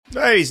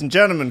Ladies and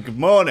gentlemen, good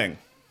morning.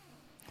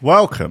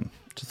 Welcome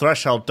to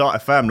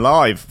Threshold.fm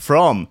live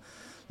from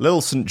Little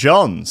St.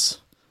 John's,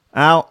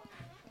 out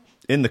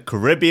in the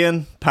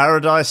Caribbean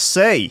Paradise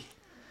Sea.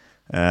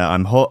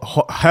 I'm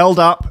held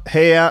up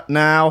here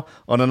now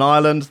on an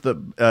island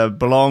that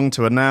belonged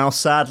to a now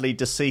sadly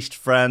deceased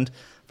friend,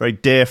 very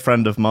dear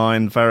friend of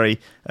mine, very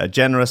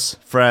generous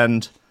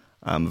friend,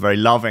 very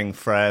loving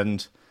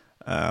friend,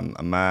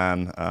 a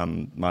man,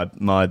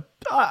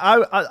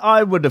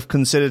 I would have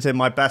considered him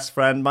my best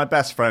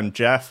friend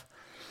Jeff,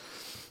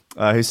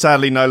 who's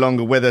sadly no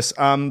longer with us.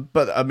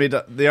 But I mean,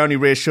 the only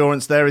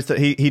reassurance there is that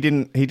he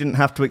didn't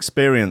have to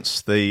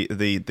experience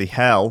the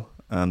hell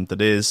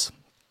that is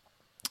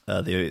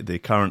the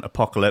current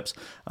apocalypse.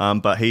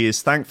 But he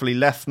has thankfully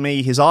left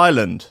me his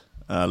island,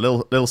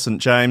 Little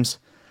St. James,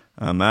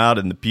 out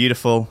in the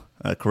beautiful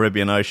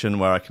Caribbean Ocean,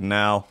 where I can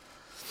now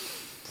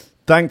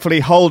thankfully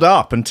hold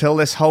up until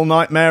this whole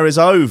nightmare is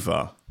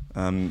over.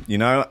 I've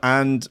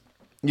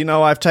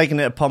taken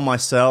it upon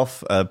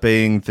myself,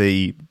 being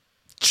the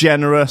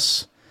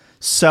generous,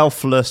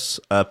 selfless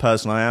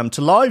person I am,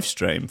 to live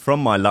stream from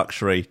my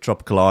luxury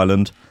tropical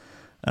island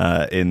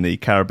in the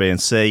Caribbean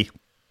Sea,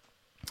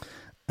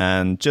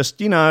 and just,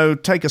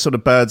 take a sort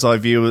of bird's eye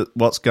view at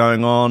what's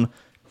going on.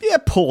 Yeah,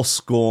 pour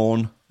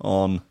scorn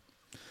on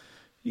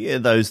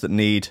those that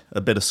need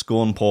a bit of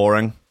scorn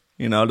pouring,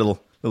 a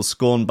little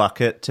scorn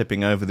bucket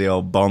tipping over the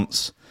old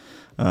bonce.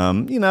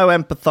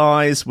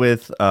 Empathise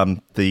with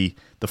the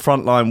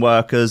frontline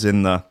workers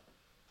in the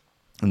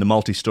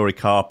multi-story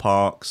car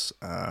parks,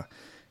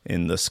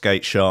 in the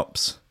skate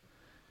shops,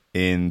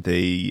 in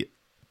the...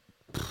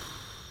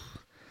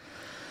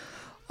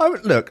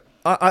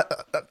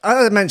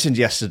 I mentioned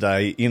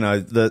yesterday,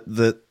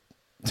 that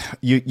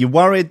you're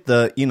worried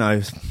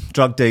that,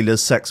 drug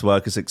dealers, sex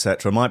workers,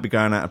 etc. might be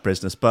going out of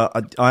business,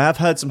 but I have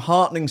heard some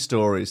heartening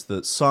stories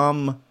that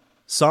some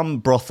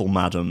brothel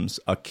madams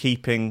are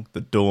keeping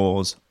the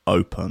doors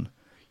open,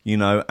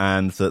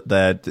 and that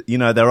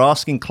they're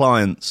asking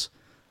clients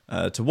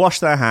to wash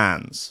their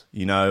hands,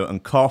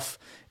 and cough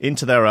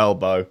into their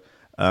elbow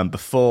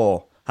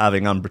before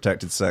having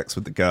unprotected sex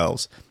with the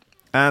girls.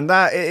 And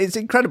that it's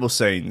incredible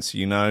scenes,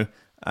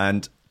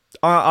 and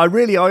I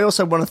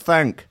also want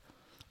to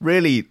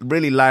really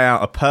lay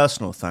out a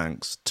personal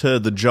thanks to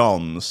the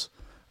Johns,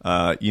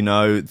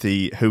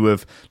 who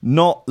have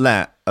not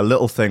let a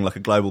little thing like a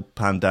global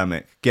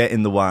pandemic get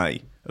in the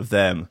way of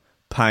them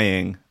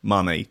paying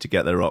money to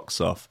get their rocks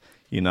off.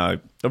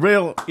 Let's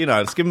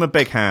give them a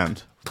big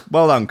hand.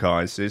 Well done,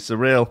 guys. It's a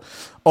real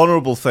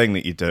honourable thing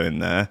that you're doing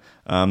there.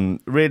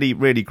 Really,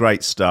 really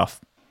great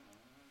stuff.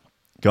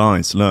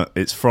 Guys, look,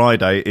 it's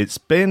Friday. It's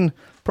been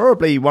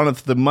probably one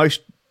of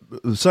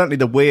certainly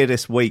the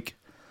weirdest week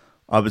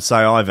I would say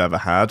I've ever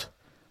had.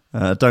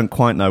 Don't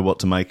quite know what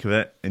to make of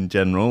it in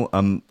general.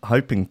 I'm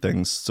hoping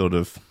things sort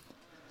of...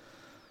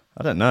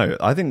 I don't know.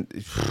 I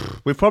think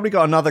we've probably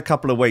got another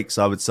couple of weeks,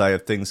 I would say,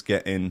 of things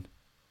getting...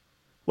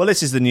 Well,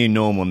 this is the new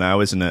normal now,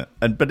 isn't it?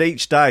 But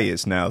each day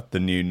is now the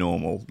new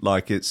normal.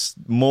 Like, it's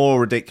more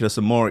ridiculous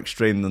and more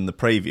extreme than the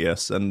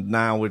previous. And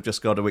now we've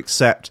just got to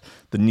accept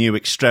the new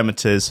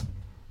extremities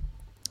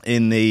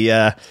in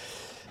the...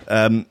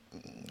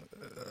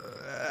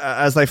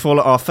 as they fall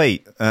at our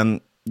feet.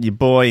 Your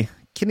boy...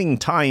 Killing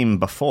time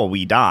before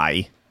we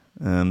die,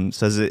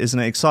 says, isn't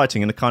it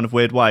exciting in a kind of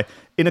weird way?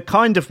 In a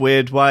kind of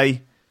weird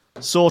way,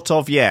 sort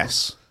of,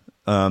 yes.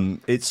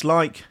 It's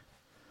like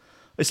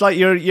it's like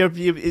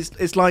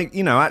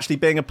actually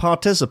being a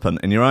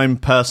participant in your own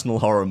personal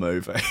horror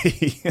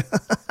movie.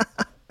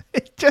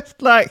 It's just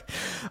like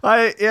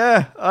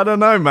I don't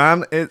know,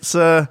 man. It's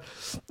an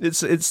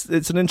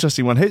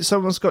interesting one.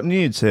 Someone's got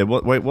nudes here.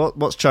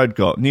 What's Chode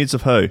got? Nudes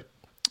of who?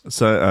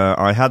 So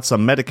I had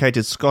some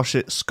medicated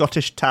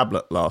Scottish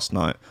tablet last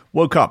night.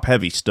 Woke up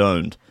heavy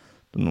stoned.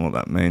 Don't know what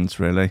that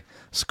means, really.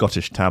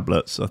 Scottish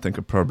tablets, I think,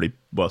 are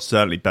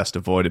certainly best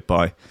avoided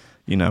by,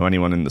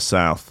 anyone in the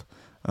south.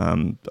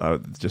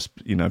 Just,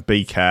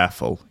 be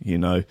careful.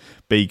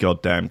 Be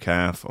goddamn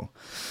careful.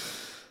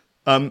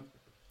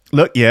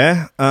 Look,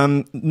 yeah.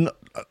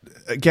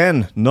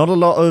 Again, not a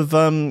lot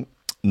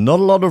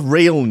of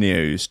real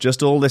news.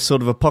 Just all this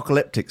sort of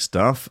apocalyptic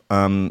stuff.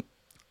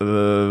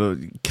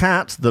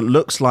 Cat that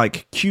looks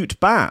like cute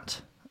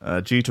bat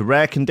due to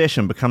rare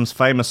condition becomes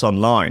famous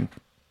online.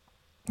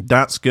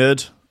 That's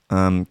good.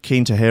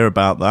 Keen to hear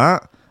about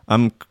that.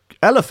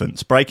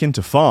 Elephants break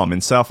into farm in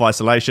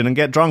self-isolation and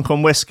get drunk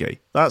on whiskey.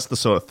 That's the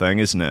sort of thing,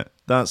 isn't it?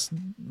 That's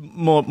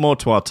more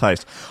to our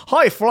taste.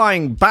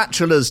 High-flying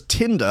bachelor's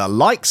Tinder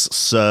likes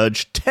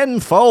surge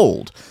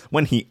tenfold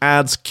when he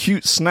adds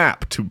cute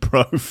snap to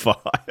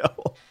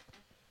profile.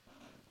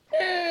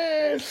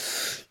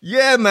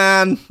 Yeah,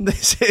 man,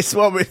 this is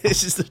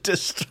the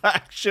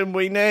distraction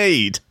we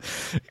need.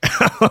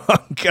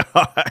 Oh,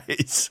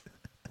 guys.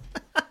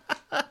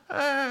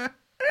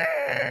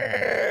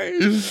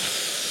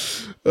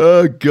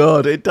 Oh,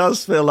 God, it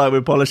does feel like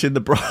we're polishing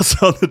the brass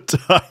on the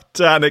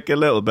Titanic a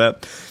little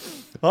bit.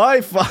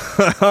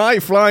 High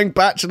flying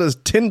bachelor's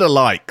Tinder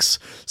likes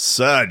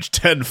surged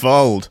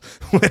tenfold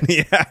when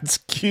he adds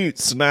cute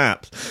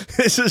snaps.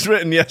 This was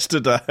written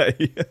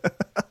yesterday.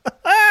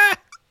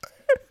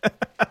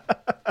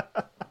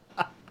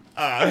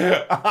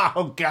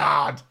 Oh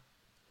God.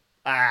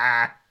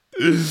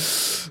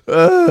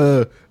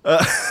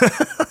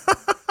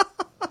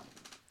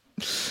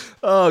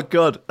 Oh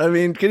God! I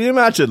mean, can you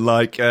imagine?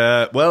 Like,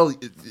 you're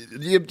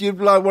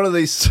like one of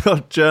these sort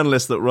of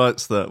journalists that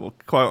writes that, well,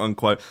 quote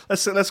unquote.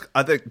 Let's.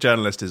 I think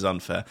journalist is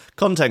unfair.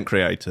 Content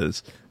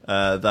creators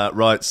that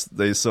writes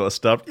these sort of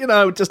stuff. You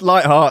know, just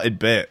light-hearted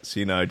bits.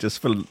 You know, just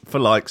for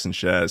likes and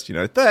shares. You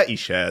know, 30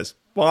 shares.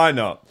 Why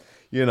not?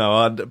 You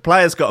know,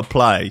 players got to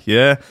play.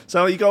 Yeah.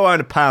 So you got to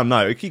own a pound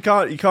note. You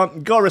can't. You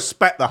got to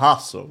respect the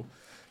hustle.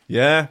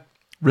 Yeah.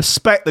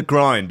 Respect the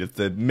grind of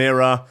the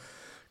Mirror,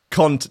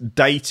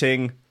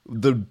 dating.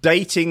 The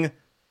dating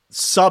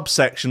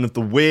subsection of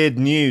the weird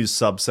news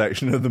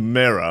subsection of the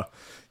Mirror.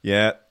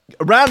 Yeah.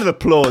 A round of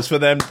applause for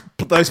them,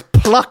 those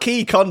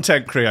plucky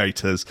content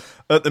creators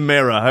at the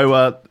Mirror who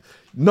are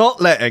not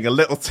letting a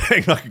little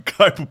thing like a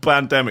global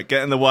pandemic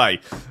get in the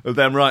way of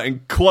them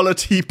writing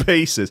quality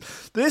pieces.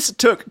 This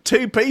took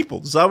two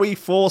people, Zoe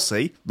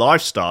Forsey,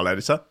 lifestyle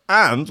editor,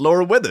 and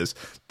Laura Withers.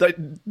 They,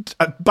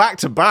 back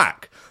to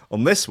back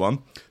on this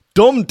one.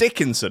 Dom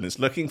Dickinson is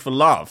looking for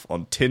love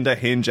on Tinder,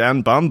 Hinge,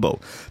 and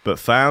Bumble, but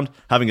found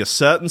having a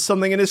certain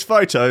something in his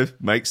photo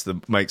makes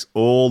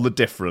all the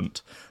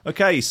different.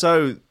 Okay,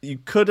 so you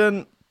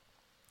couldn't,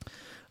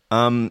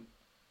 you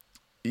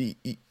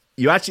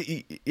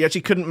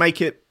actually couldn't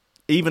make it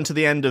even to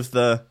the end of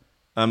the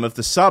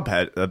sub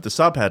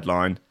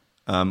headline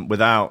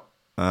without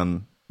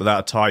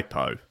a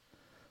typo.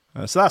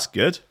 So that's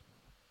good.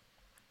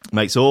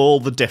 Makes all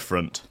the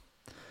different.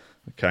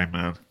 Okay,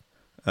 man.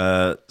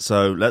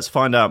 So let's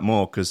find out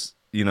more because,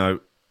 you know,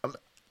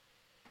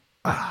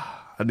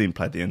 I didn't even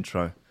play the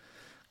intro.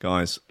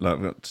 Guys,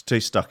 look, too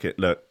stuck it.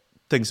 Look,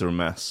 things are a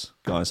mess.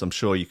 Guys, I'm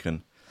sure you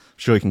can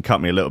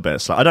cut me a little bit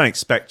of slack. I don't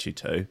expect you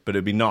to, but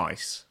it'd be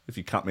nice if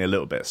you cut me a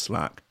little bit of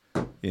slack.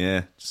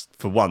 Yeah, just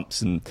for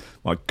once in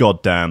my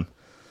goddamn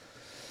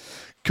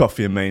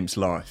Coffee and Memes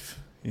life.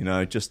 You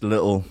know, just a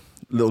little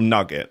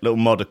nugget, little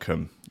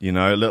modicum, you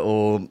know,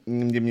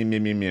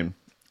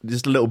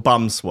 just a little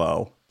bum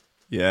swell.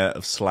 Yeah,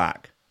 of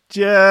slack.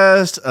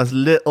 Just a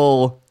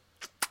little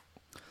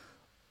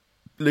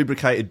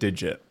lubricated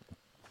digit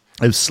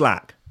of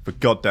slack for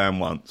goddamn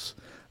once.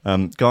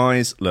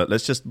 Guys, look,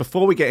 let's just,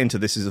 before we get into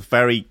this,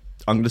 I'm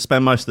going to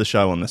spend most of the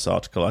show on this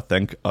article, I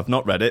think. I've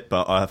not read it,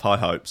 but I have high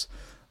hopes.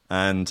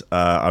 And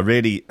I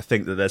really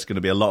think that there's going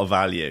to be a lot of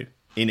value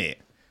in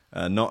it,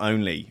 not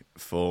only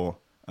for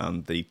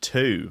the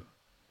two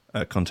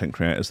content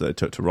creators that it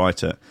took to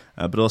write it,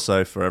 but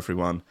also for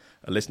everyone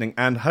listening,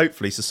 and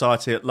hopefully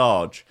society at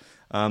large.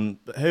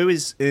 Who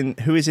is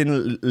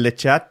in le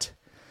chat?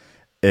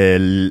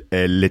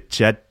 Le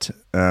chat.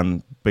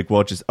 Big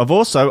watches.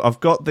 I've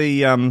got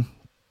the.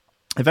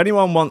 If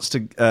anyone wants to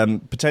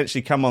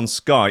potentially come on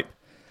Skype,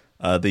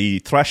 the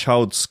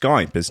Threshold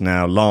Skype is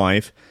now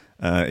live.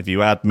 If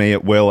you add me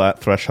at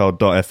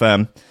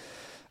will@threshold.fm,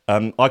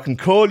 I can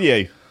call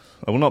you.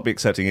 I will not be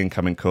accepting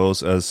incoming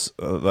calls, as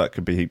that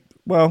could be.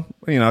 Well,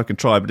 you know, I can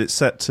try, but it's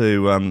set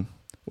to.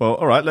 Well,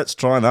 all right, let's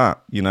try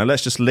that. You know,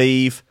 let's just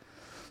leave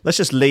the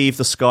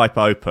Skype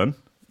open.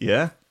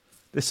 Yeah,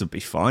 this would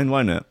be fine,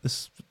 won't it?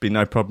 This would be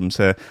no problems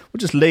here. We'll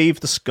just leave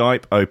the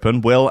Skype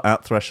open,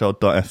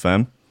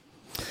 will@threshold.fm.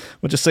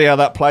 We'll just see how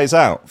that plays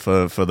out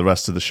for the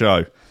rest of the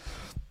show.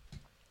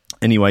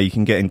 Anyway, you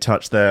can get in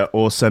touch there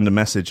or send a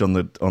message on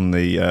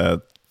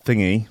the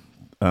thingy,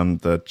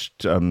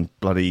 the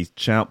bloody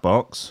shout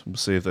box. We'll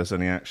see if there's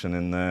any action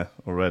in there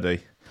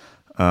already.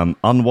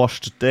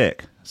 Unwashed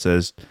Dick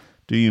says,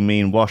 do you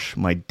mean wash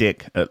my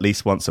dick at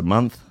least once a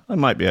month? I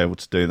might be able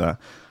to do that.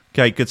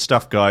 Okay, good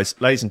stuff, guys.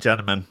 Ladies and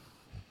gentlemen,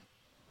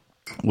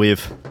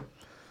 we've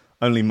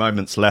only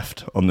moments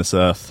left on this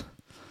earth,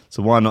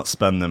 so why not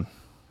spend them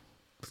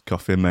with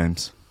Coffee and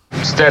Memes?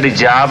 Steady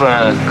job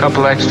and a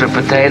couple extra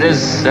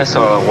potatoes, that's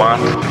all I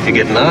want. You're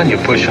getting on,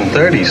 you're pushing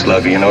 30,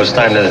 Slugger. You know, it's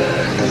time to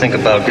think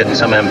about getting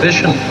some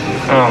ambition.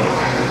 Oh,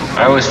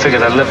 I always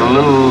figured I'd live a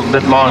little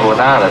bit longer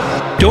without it.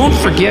 Don't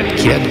forget,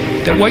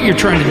 kid, that what you're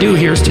trying to do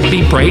here is to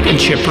be bright and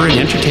chipper and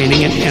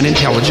entertaining and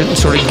intelligent and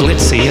sort of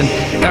glitzy, and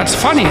that's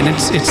funny, and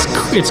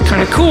it's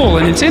kind of cool,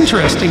 and it's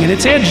interesting, and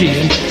it's edgy,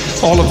 and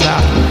all of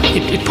that.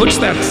 It puts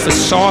that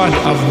facade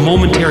of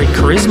momentary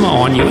charisma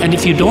on you, and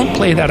if you don't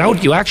play that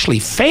out, you actually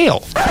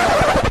fail.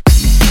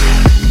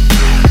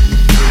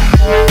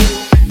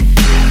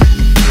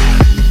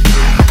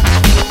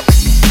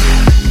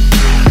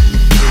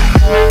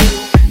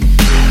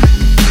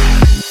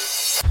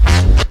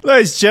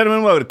 Ladies and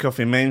gentlemen, welcome to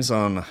Coffee and Memes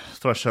on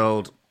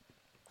Threshold.fm.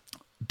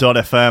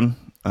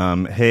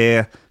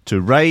 Here to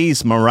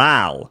raise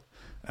morale,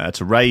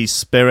 to raise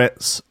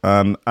spirits.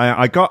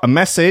 I got a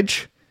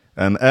message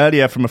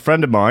earlier from a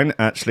friend of mine,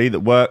 actually, that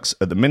works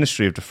at the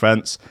Ministry of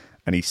Defence,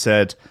 and he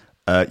said,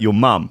 your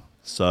mum.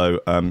 So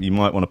you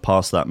might want to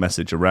pass that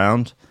message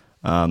around.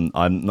 I'm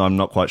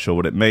not quite sure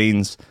what it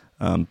means,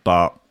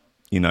 but,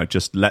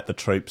 just let the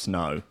troops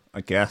know,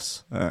 I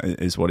guess,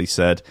 is what he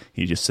said.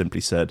 He just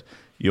simply said,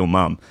 your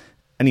mum.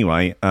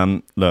 Anyway,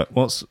 look,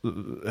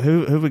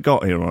 who we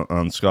got here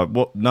on Skype?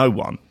 What? No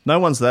one. No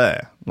one's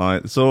there.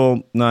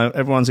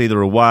 Everyone's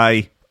either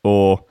away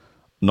or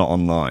not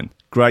online.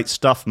 Great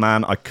stuff,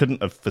 man. I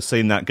couldn't have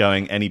foreseen that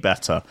going any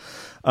better.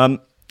 I'm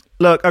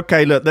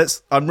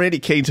really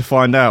keen to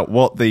find out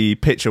what the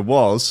picture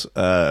was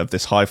of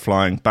this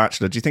high-flying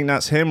bachelor. Do you think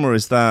that's him, or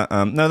is that...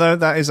 No,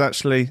 that is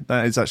actually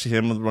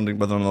him. I'm wondering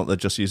whether or not they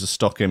just use a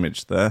stock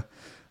image there.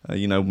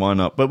 Why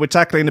not? But we're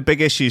tackling the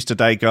big issues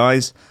today,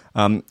 guys.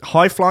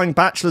 High-flying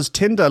bachelor's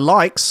Tinder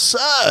likes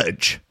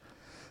surge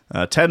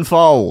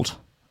tenfold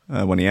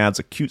when he adds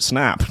a cute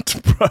snap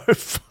to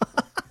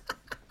profile.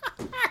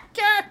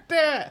 Get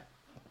there.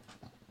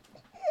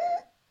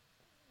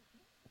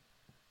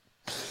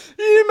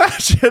 Can you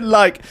imagine,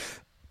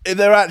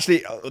 they're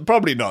actually,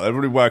 probably not, they're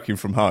probably working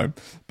from home,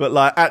 but,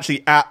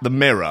 actually at the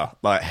Mirror,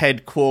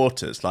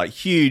 headquarters,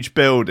 huge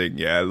building,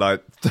 yeah,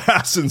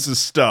 thousands of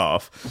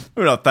staff.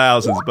 Maybe not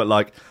thousands,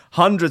 but,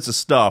 hundreds of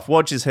staff.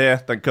 Watches here,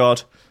 thank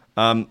God.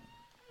 And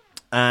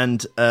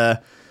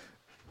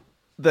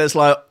there's,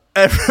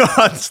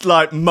 everyone's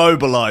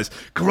mobilized.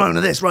 Corona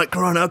this, right?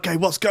 Corona, okay,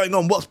 what's going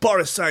on? What's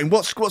Boris saying?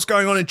 What's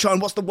going on in China?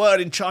 What's the word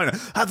in China?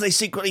 Have they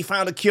secretly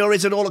found a cure?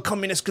 Is it all a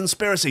communist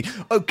conspiracy?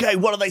 Okay,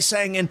 what are they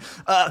saying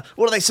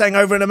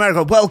over in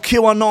America? Well,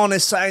 QAnon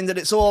is saying that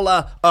it's all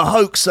a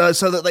hoax so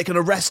that they can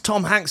arrest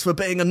Tom Hanks for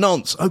being a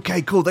nonce.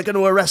 Okay, cool. They're going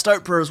to arrest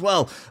Oprah as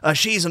well.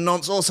 She's a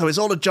nonce also. It's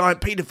all a giant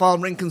paedophile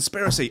ring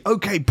conspiracy.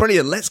 Okay,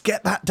 brilliant. Let's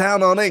get that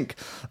down on ink.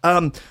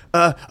 Zoe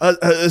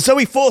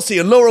Forsey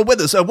and Laura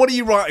Withers, what are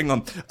you writing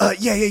on?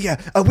 Yeah.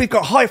 We've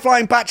got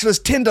high-flying bachelor's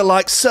Tinder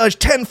likes surge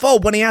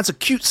tenfold when he adds a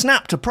cute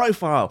snap to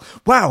profile.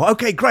 Wow,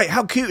 okay, great.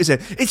 How cute is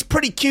it? It's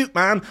pretty cute,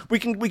 man. We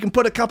can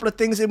put a couple of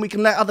things in. We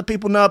can let other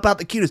people know about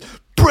the cuteness.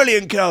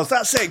 Brilliant, girls.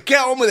 That's it.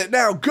 Get on with it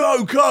now.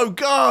 Go.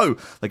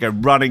 They go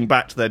running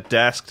back to their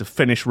desk to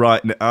finish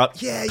writing it up.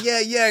 Yeah.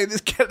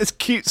 Let's get this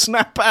cute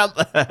snap out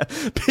there.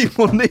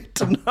 People need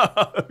to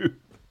know.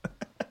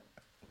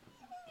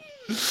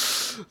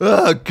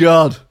 Oh,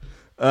 God.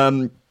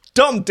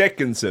 Dom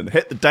Dickinson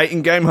hit the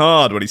dating game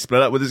hard when he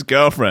split up with his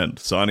girlfriend,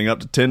 signing up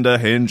to Tinder,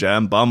 Hinge,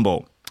 and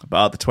Bumble.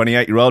 But the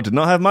 28-year-old did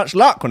not have much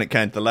luck when it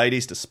came to the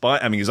ladies,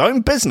 despite having his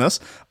own business,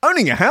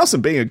 owning a house,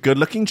 and being a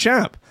good-looking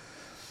chap.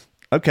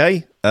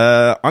 Okay,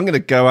 I'm going to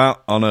go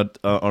out on a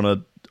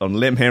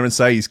limb here and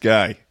say he's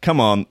gay. Come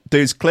on,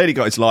 dude's clearly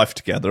got his life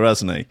together,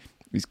 hasn't he?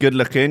 He's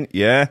good-looking,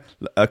 yeah.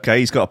 Okay,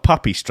 he's got a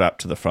puppy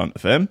strapped to the front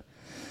of him.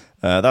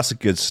 That's a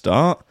good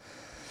start.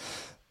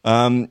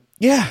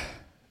 Yeah.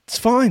 It's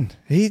fine.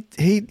 He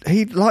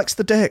likes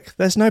the dick.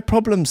 There's no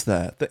problems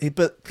there.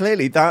 But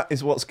clearly that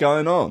is what's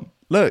going on.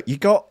 Look, you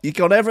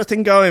got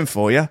everything going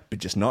for you, but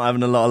just not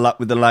having a lot of luck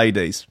with the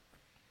ladies.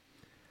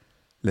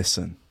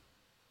 Listen.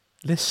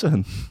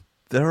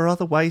 There are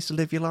other ways to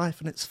live your life,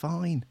 and it's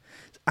fine.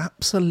 It's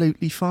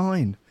absolutely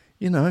fine.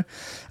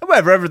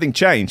 However, everything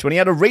changed when he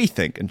had a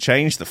rethink and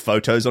changed the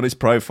photos on his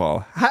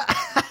profile. How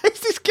is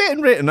this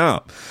getting written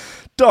up?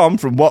 Dom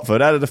from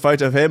Watford added a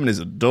photo of him and his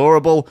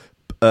adorable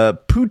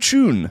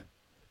Puchon,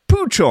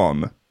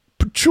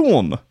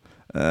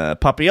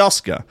 puppy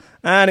Oscar,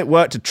 and it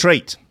worked a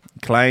treat. He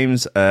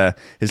claims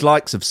his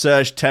likes have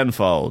surged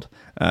tenfold,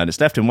 and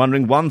it's left him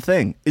wondering one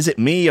thing: is it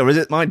me or is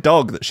it my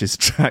dog that she's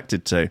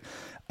attracted to?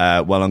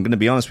 Well, I'm going to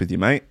be honest with you,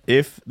 mate.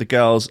 If the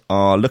girls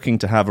are looking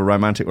to have a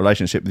romantic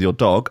relationship with your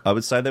dog, I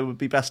would say they would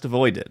be best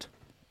avoided.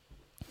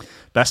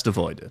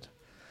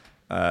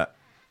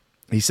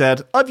 He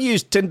said, I've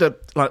used Tinder,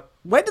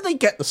 where did they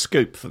get the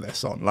scoop for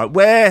this on?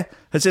 Where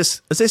has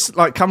this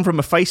come from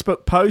a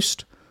Facebook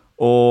post,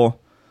 or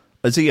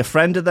is he a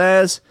friend of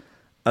theirs?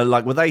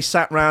 Were they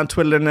sat around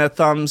twiddling their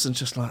thumbs and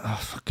just oh,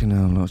 fucking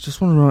hell, I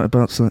just want to write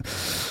about something.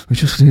 We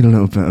just need a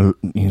little bit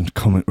of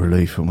comic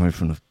relief away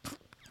from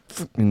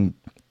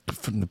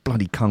the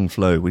bloody Kung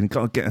Flu. We've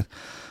got to get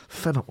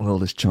fed up with all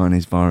this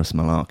Chinese virus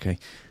malarkey.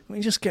 We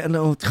just get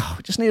we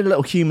just need a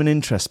little human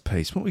interest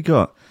piece. What we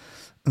got?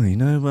 Oh,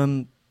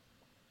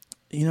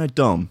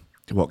 Dom.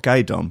 What,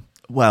 gay Dom?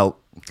 Well,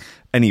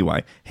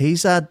 anyway,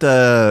 he's had,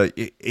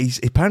 he's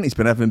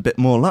been having a bit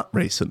more luck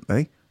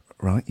recently.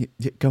 Right,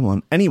 go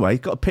on. Anyway, he's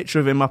got a picture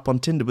of him up on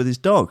Tinder with his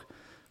dog.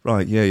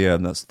 Right, yeah,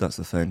 that's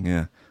the thing,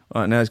 yeah.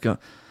 Right, now he's got,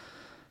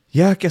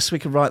 yeah, I guess we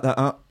could write that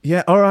up.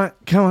 Yeah, all right,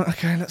 come on,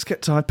 okay, let's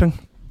get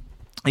typing.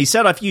 He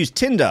said, I've used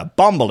Tinder,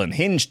 Bumble, and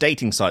Hinge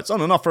dating sites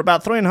on and off for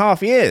about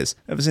 3.5 years,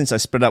 ever since I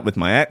split up with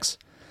my ex.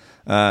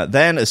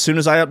 Then, as soon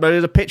as I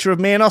uploaded a picture of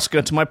me and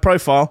Oscar to my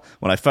profile,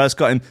 when I first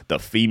got him, the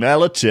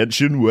female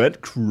attention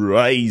went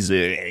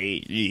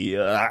crazy.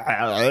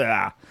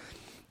 I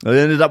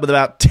ended up with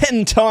about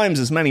 10 times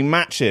as many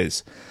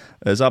matches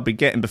as I've been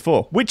getting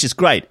before, which is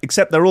great,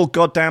 except they're all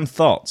goddamn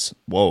thoughts.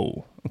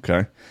 Whoa,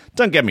 okay.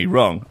 Don't get me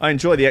wrong, I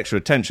enjoy the extra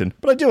attention,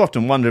 but I do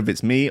often wonder if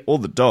it's me or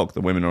the dog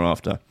the women are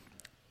after.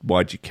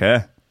 Why do you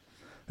care?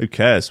 Who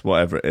cares,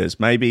 whatever it is?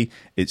 Maybe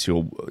it's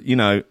your,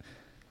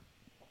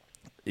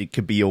 it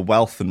could be your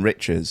wealth and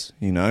riches.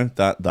 You know,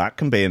 that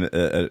can be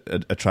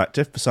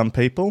attractive for some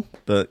people.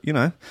 But, you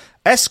know,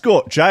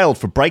 escort jailed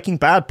for Breaking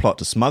Bad plot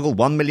to smuggle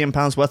 £1 million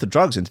worth of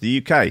drugs into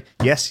the UK.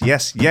 Yes,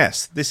 yes,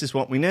 yes. This is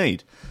what we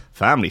need.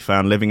 Family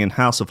found living in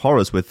House of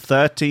Horrors with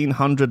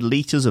 1,300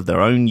 litres of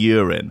their own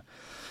urine.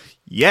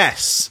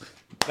 Yes.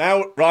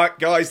 Now, right,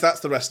 guys, that's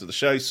the rest of the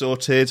show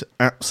sorted.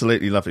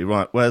 Absolutely lovely.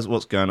 Right,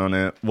 what's going on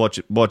here?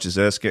 Wodge is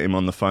there. Let's get him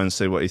on the phone,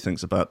 see what he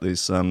thinks about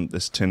this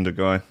Tinder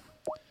guy.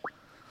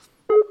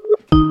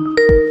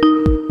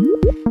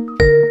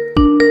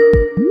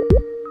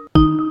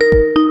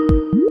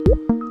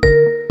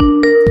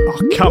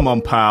 Oh, come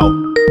on, pal.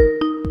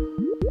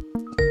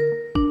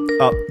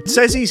 Oh, it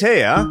says he's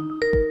here.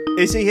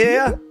 Is he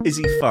here? Is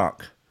he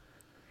fuck?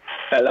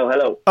 Hello,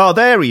 hello. Oh,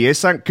 there he is,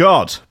 thank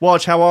God.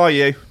 Wodge, how are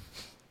you?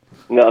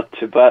 Not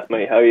too bad,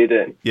 mate. How are you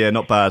doing? Yeah,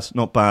 not bad,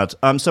 not bad.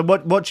 So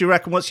what do you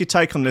reckon? What's your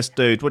take on this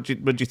dude? What do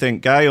you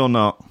think, gay or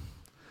not?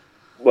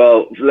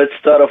 Well, let's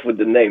start off with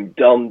the name,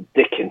 Dom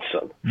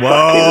Dickinson.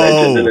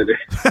 Whoa!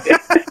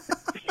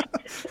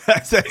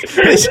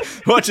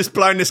 Watch us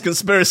blowing this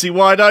conspiracy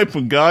wide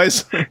open,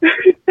 guys.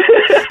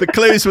 The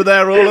clues were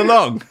there all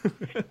along.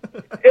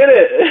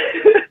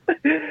 It?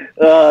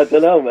 I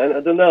don't know, man.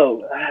 I don't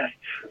know.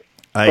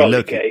 Hey, Probably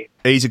look, gay.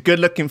 He's a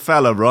good-looking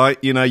fella, right?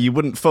 You know, you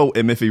wouldn't fault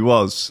him if he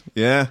was.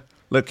 Yeah?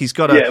 Look, he's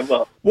got a... Yeah,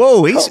 well...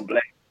 Whoa, he's... can't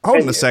blame Hold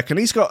on you. a second.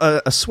 He's got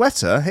a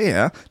sweater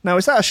here. Now,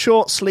 is that a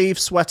short sleeve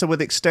sweater with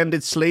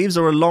extended sleeves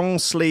or a long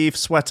sleeve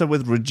sweater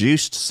with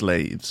reduced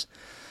sleeves?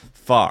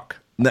 Fuck.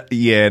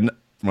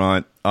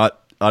 Right. I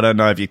don't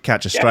know if you'd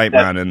catch a straight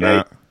man in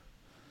that's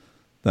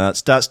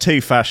that. That's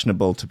too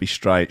fashionable to be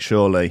straight,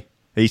 surely.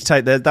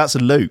 That's a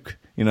Luke.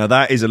 You know,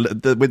 that is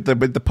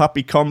with the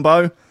puppy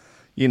combo,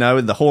 you know,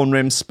 with the horn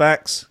rim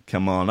specs.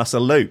 Come on, that's a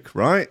Luke,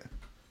 right?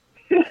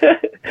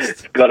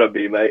 It's gotta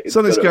be, mate. It's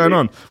Something's gotta going be.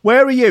 on.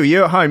 Where are you? Are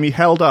you at home? You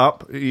held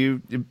up? Have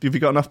you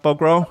got enough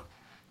bog roll?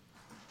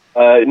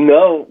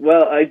 No,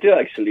 well, I do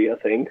actually, I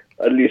think.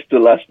 At least to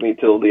last me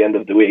till the end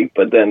of the week,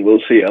 but then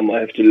we'll see. I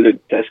might have to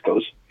look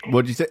Tesco's.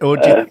 What do you think?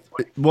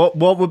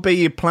 What would be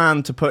your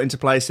plan to put into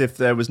place if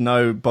there was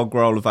no bog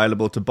roll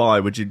available to buy?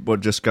 Would you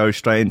just go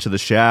straight into the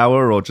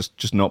shower, or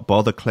just not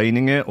bother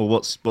cleaning it, or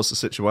what's the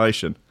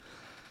situation?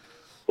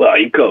 Well,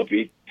 you gotta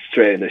be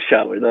straight in the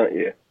shower, don't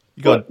you?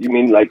 You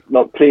mean like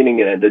not cleaning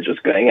it and they're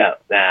just going out?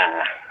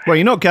 Nah. Well,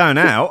 you're not going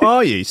out,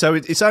 are you? So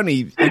it's only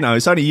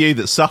you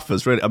that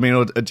suffers, really. I mean,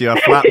 or do you have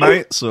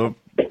flatmates or?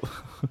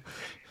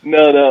 No,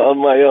 on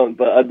my own,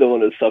 but I don't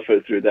want to suffer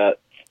through that.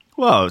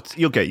 Well,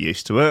 you'll get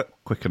used to it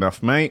quick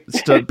enough, mate.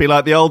 It'll be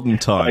like the olden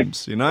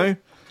times, you know?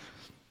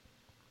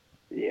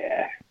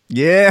 Yeah.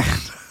 Yeah.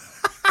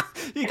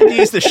 You could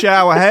use the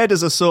shower head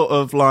as a sort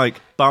of like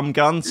bum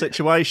gun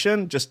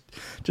situation, just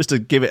to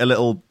give it a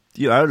little,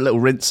 you know, little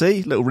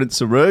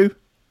rinse-a-roo.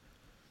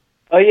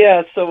 Oh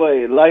yeah, I saw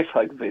a life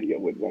hack video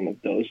with one of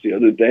those the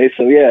other day.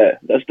 So yeah,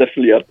 that's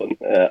definitely up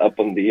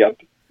on the up.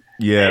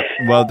 Yeah,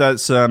 well,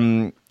 that's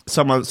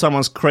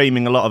someone's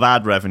creaming a lot of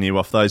ad revenue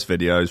off those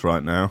videos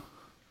right now.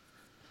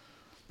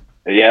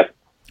 Yep.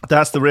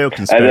 That's the real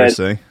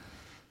conspiracy.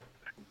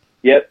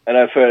 Yep, and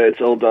I've heard it's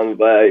all done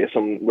by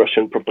some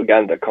Russian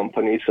propaganda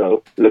company,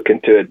 so look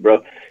into it,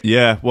 bro.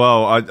 Yeah,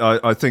 well,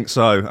 I think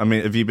so. I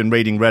mean, have you been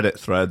reading Reddit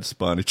threads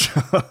by any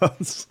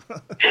chance?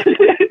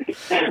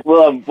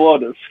 Well, I'm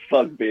bored as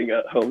fuck being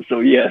at home, so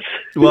yes.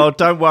 Well,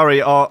 don't worry.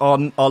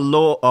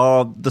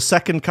 The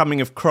second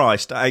coming of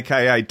Christ,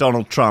 a.k.a.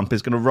 Donald Trump,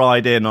 is going to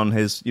ride in on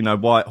his, you know,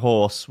 white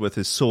horse with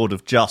his sword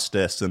of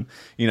justice and,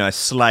 you know,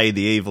 slay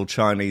the evil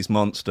Chinese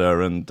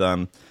monster and,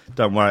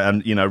 don't worry,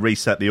 and, you know,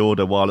 reset the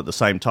order while at the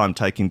same time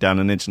taking down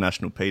an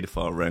international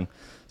paedophile ring.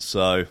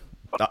 So,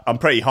 I'm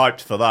pretty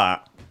hyped for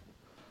that.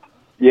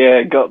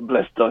 Yeah, God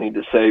bless Donny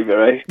the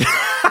Savior, eh?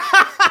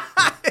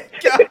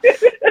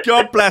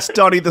 God bless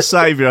Donny the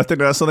Saviour. I think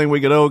that's something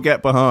we could all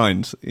get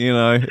behind. You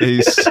know,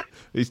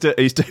 he's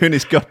doing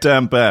his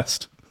goddamn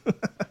best.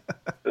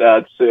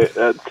 That's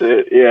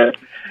it, yeah.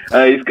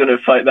 He's going to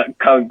fight that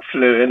Kung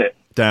Flu, innit?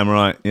 Damn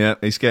right, yeah.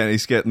 He's getting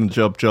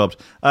the jobbed.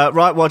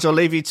 Right, Wodge, I'll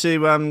leave you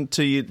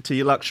to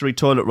your luxury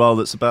toilet roll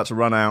that's about to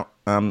run out.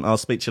 I'll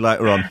speak to you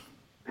later on.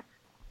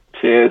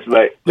 Cheers,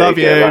 mate. Love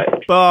you. Take care,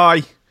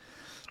 Bye.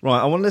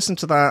 Right, I want to listen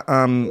to that.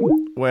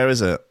 Where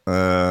is it?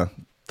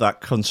 That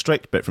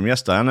constrict bit from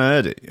yesterday. I haven't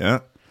heard it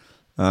yet.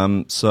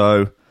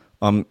 So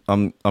I'm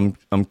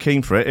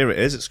keen for it. Here it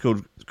is. It's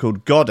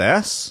called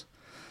Goddess.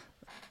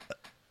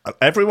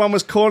 Everyone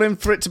was calling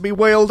for it to be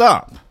wheeled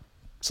up.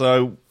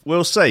 So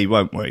we'll see,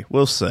 won't we?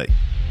 We'll see.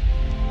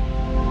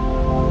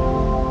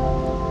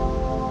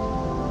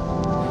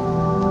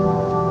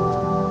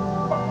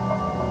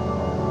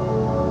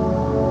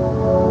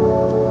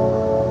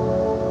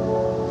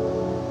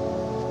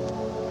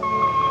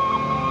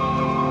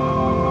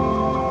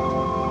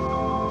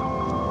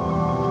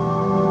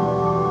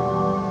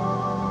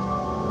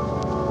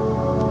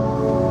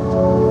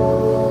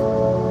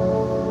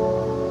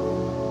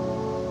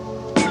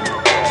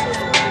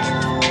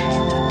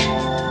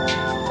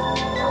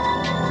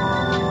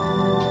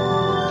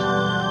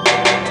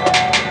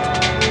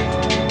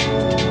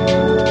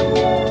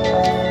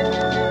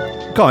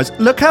 Guys,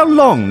 look how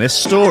long this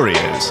story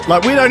is.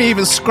 Like, we don't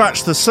even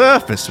scratch the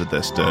surface with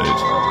this dude.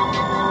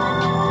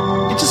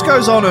 It just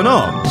goes on and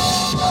on.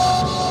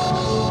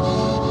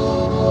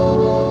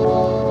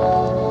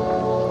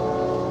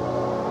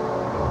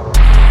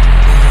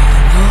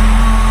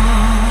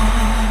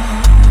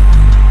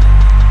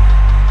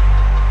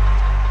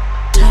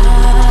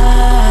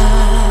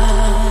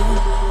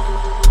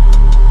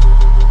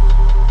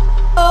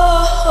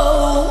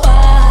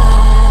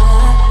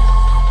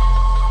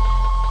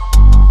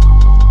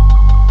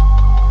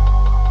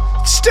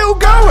 Still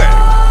going.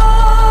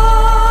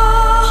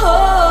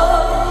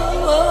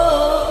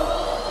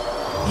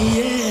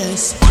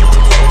 Yes.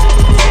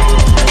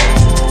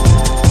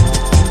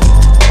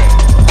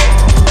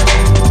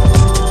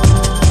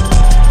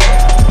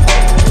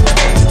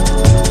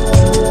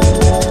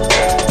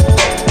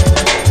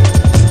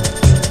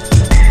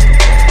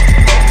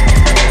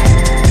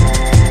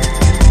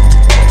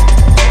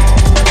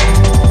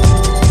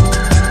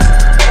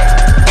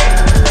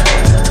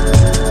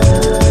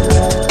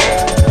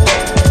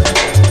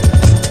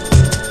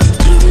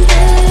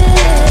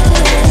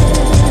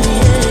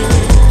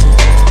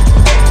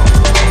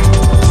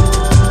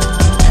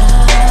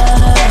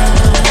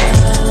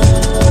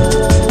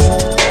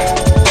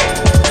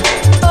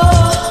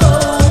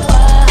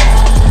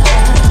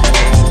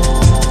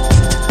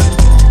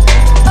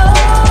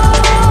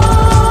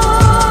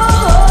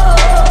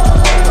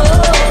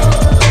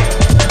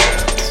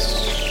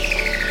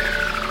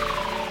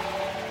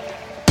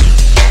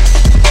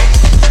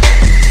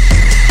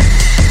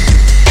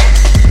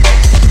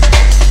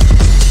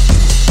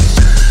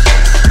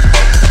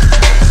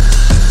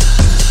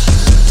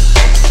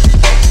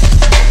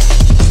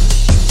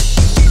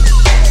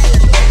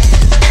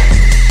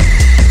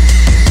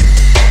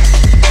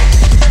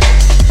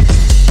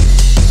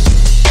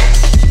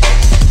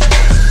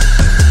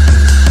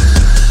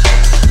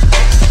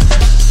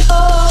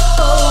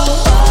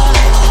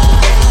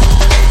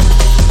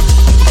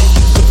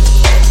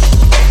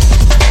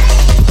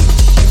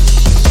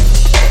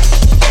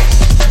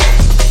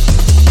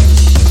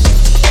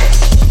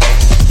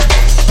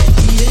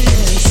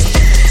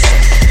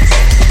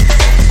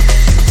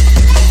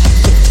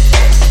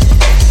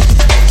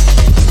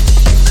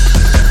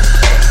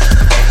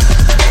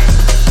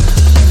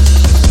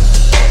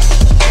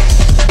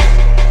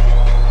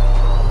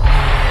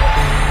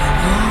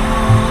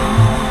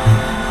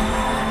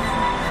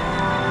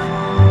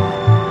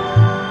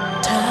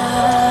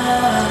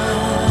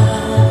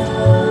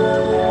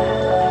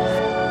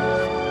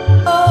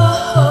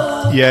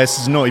 Yeah, this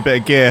is a naughty bit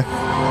of gear.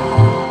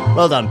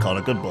 Well done,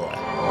 Connor. Good boy.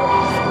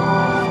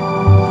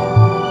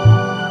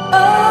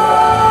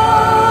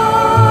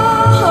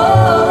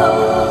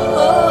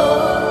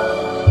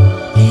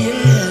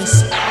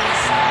 Yes.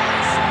 Yes.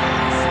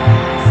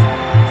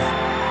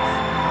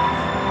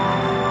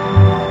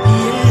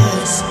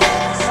 Yes.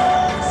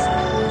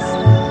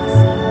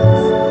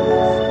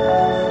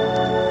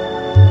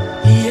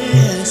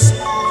 Yes.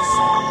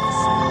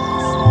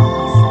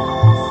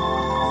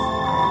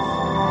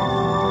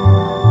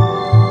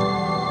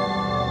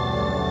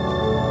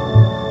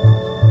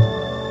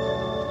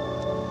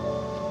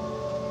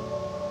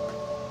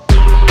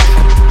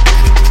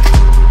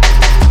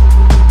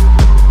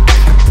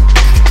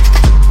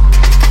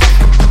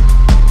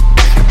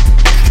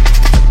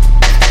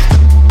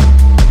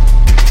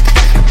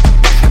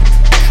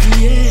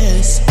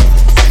 Yes.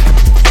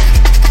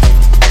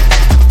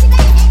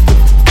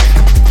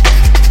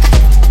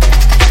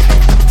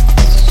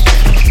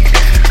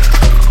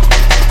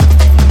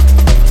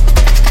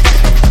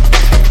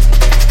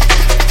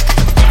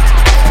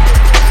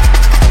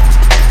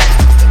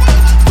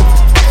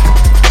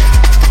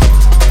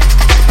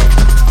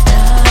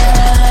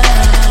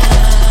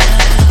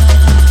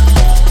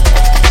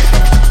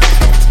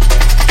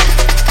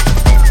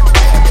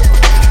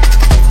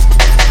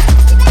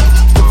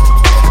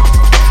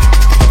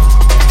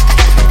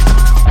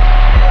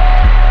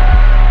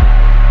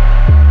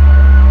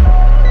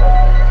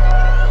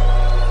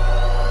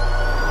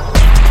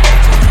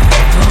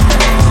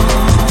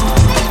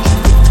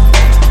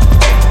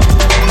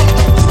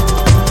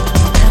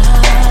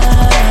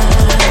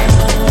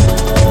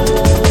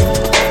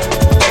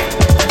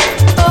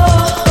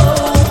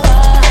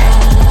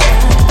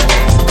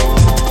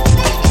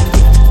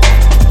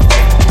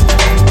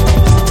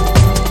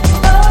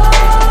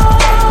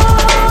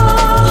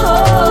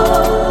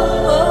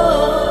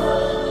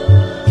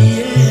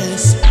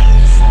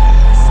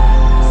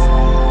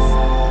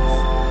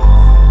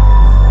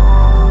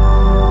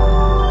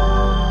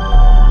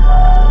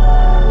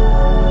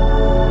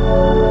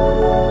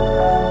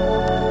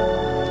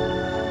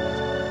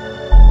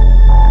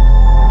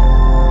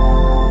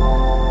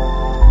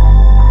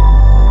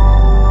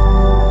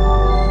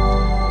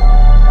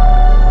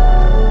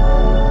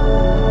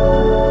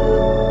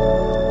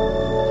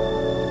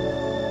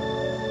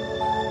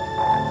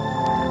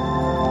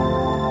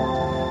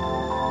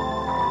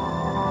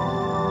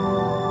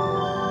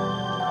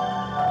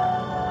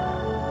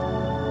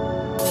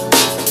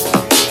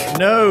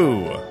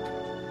 No.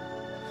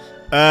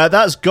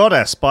 That's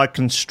Goddess by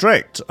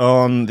Constrict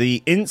on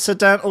the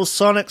Incidental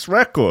Sonics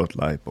record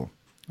label.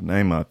 A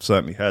name I've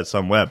certainly heard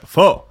somewhere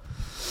before.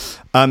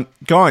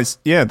 Guys,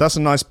 yeah, that's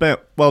a nice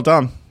bit. Well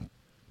done.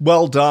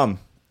 Well done.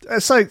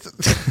 It's like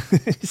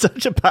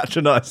such a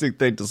patronising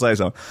thing to say.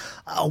 So,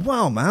 oh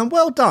wow, man,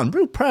 well done.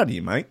 Real proud of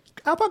you, mate.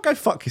 How about go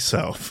fuck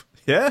yourself?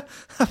 Yeah.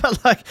 How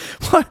about like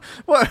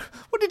what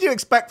did you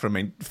expect from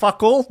me?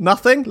 Fuck all,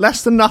 nothing,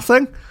 less than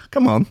nothing.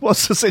 Come on,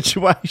 what's the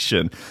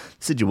situation?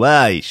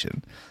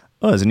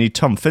 Oh, there's a new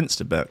Tom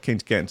Finster bit. Keen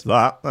to get into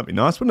that. That'd be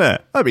nice, wouldn't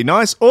it? That'd be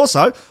nice.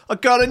 Also, I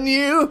got a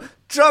new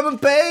drum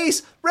and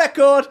bass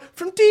record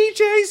from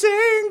DJ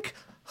Zinc.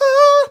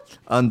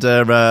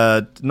 Under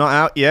not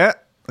out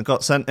yet. I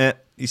got sent it.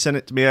 You sent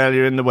it to me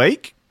earlier in the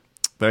week.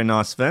 Very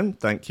nice of him.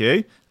 Thank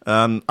you.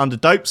 Under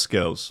Dope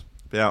Skills.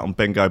 Be out on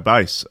Bingo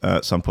Bass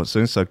at some point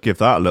soon. So give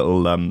that a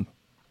little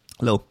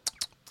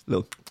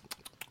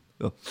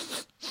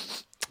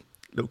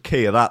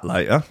key of that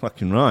later.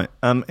 Fucking right.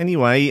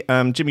 Anyway,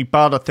 Jimmy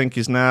Budd I think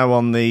is now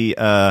on the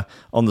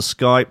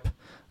Skype.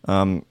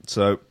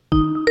 So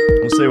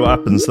we'll see what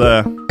happens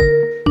there.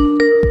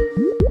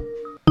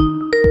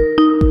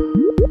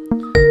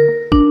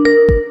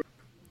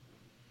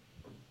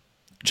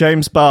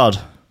 James Budd.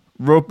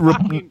 Good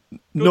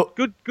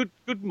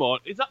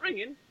morning. Is that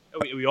ringing? Are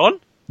we on?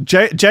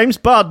 James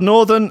Budd,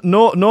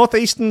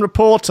 northeastern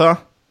reporter.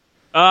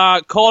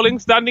 Calling,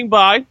 standing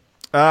by.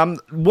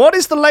 What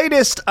is the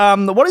latest?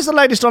 What is the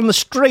latest on the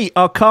street?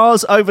 Are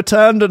cars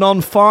overturned and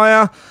on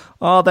fire?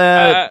 Are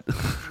there?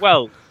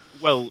 Well,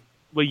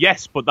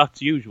 yes, but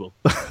that's usual.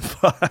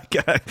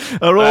 Okay.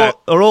 Are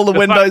all the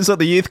windows at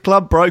the youth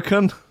club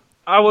broken?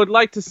 I would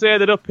like to say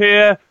that up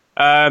here,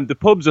 the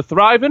pubs are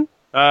thriving.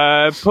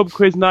 Pub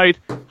quiz night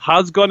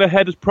has gone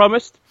ahead as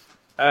promised.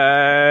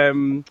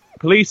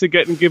 Police are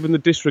getting given the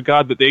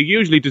disregard that they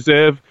usually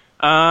deserve,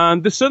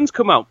 and the Sun's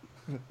come out.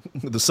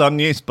 The Sun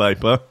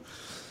newspaper.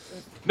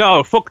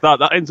 No, fuck that.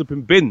 That ends up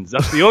in bins.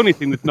 That's the only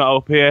thing that's not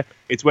up here.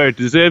 It's where it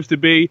deserves to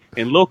be,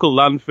 in local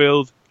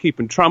landfills,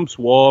 keeping tramps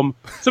warm.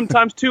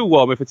 Sometimes too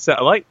warm if it's set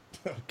alight.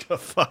 Oh,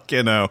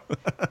 fucking hell.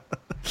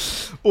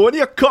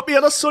 Only a copy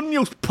of the Sun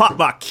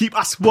newspaper. Keep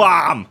us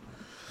warm.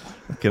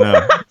 Fucking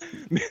hell.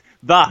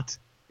 That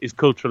is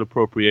cultural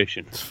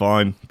appropriation. It's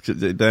fine.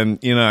 Then,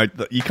 you know,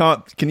 you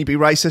can't... Can you be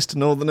racist to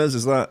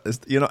Northerners? Are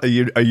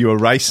you a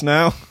race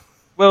now?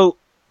 Well,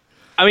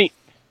 I mean,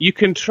 you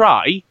can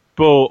try...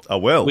 But I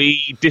will.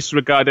 We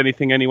disregard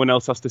anything anyone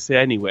else has to say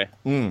anyway.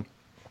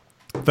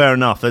 Fair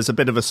enough. There's a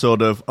bit of a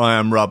sort of I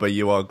am rubber,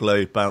 you are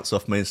glue, bounce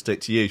off me and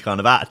stick to you kind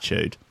of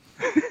attitude.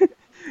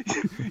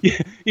 Yeah,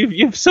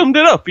 you've summed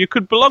it up. You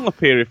could belong up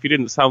here if you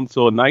didn't sound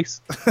so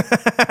nice.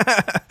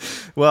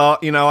 Well,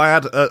 you know, I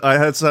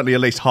had certainly at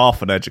least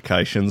half an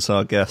education, so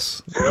I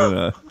guess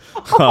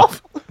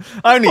half.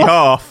 Only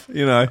half,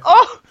 you know.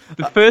 Oh,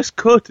 the first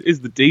cut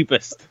is the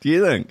deepest. Do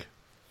you think?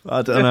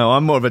 I don't know.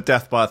 I'm more of a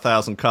death by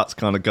 1,000 cuts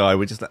kind of guy.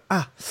 We're just like,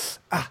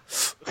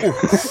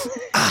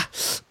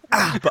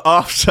 But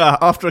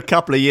after a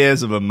couple of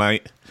years of them,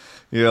 mate,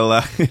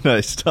 you'll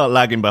start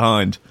lagging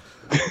behind.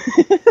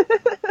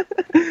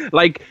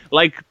 like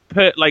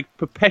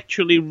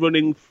perpetually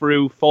running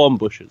through thorn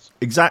bushes.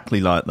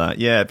 Exactly like that.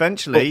 Yeah.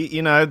 Eventually,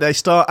 they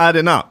start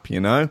adding up.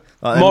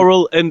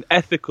 Moral and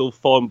ethical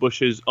thorn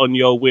bushes on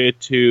your way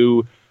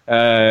to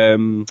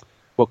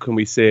what can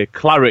we say?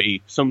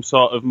 Clarity. Some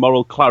sort of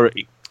moral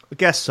clarity. I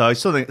guess so,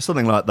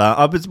 something like that.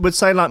 I would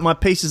say like my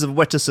pieces of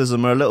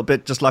witticism are a little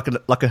bit just like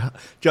a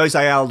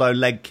Jose Aldo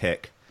leg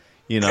kick,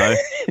 you know.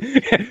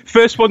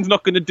 First one's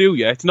not going to do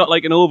you. It's not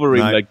like an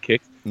overring leg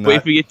kick. No. But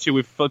if he hits you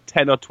with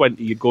 10 or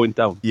 20, you're going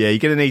down. Yeah, you're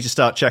going to need to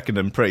start checking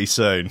them pretty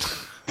soon.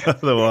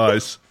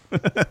 Otherwise,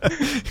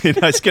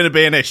 it's going to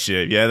be an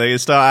issue. Yeah, they're going to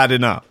start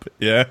adding up.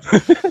 Yeah,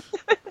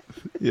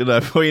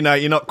 before you know,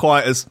 you're not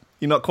quite as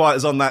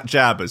on that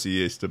jab as you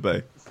used to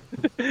be.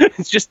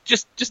 It's just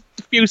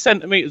a few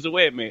centimetres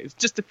away, mate. It's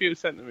just a few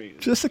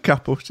centimetres. Just a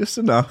couple, just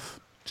enough.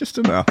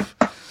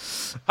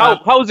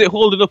 How's it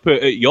holding up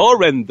at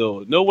your end,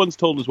 though? No one's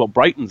told us what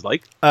Brighton's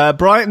like.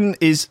 Brighton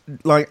is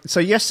like...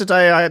 So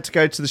yesterday I had to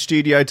go to the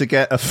studio to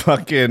get a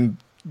fucking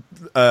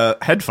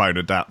headphone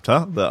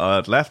adapter that I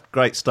had left.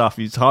 Great stuff.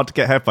 It's hard to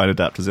get headphone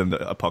adapters in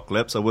the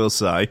apocalypse, I will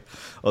say.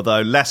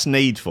 Although less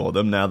need for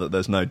them now that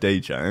there's no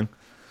DJing.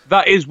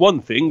 That is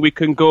one thing. We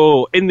can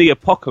go, in the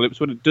apocalypse,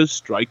 when it does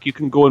strike, you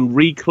can go and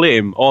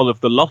reclaim all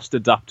of the lost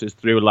adapters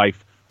through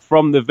life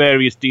from the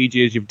various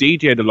DJs you've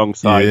DJed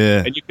alongside,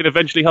 and you can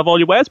eventually have all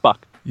your wares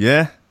back.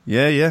 Yeah.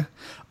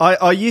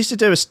 I used to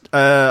do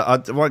I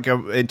won't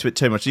go into it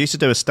too much. I used to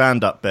do a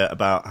stand-up bit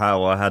about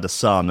how I had a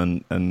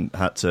son and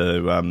had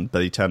to,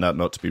 but he turned out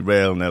not to be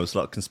real, and there was a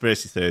lot of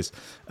conspiracy theories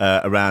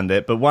around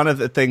it. But one of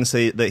the things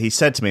that he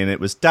said to me, and it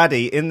was,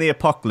 "Daddy, in the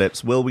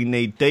apocalypse, will we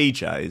need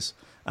DJs?"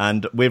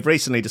 And we've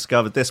recently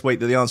discovered this week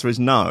that the answer is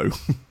no.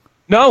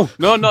 No,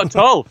 not at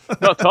all.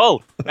 Not at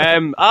all.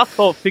 I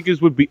thought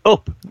figures would be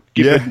up,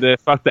 given the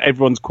fact that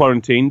everyone's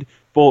quarantined.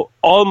 But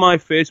all my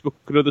Facebook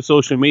and other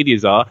social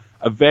medias are,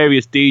 of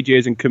various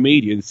DJs and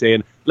comedians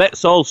saying,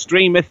 let's all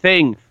stream a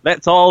thing.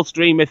 Let's all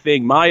stream a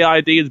thing. My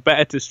idea is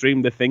better to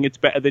stream the thing. It's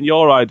better than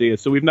your idea.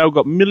 So we've now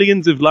got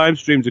millions of live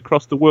streams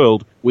across the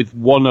world with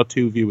 1 or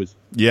 2 viewers.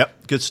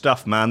 Yep, good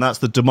stuff, man. That's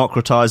the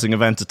democratising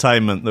of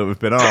entertainment that we've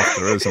been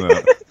after, isn't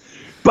it?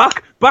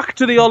 Back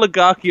to the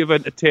oligarchy of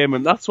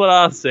entertainment. That's what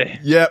I say.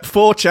 Yep,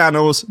 4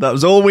 channels. That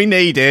was all we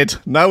needed.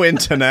 No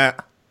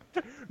internet.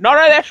 None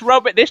of this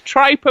rubbish, this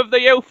tripe of the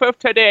youth of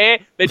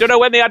today. They don't know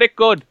when they had it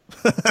good.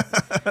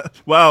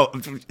 Well,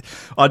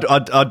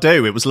 I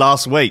do. It was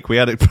last week. We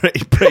had it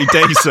pretty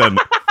decent.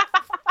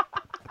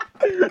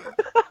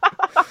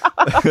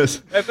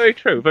 Very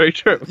true, very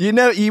true. You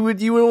know,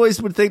 you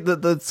always would think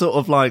that the sort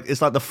of like,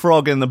 it's like the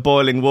frog in the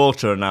boiling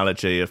water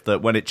analogy, of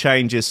that when it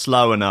changes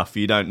slow enough,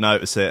 you don't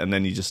notice it and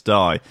then you just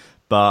die.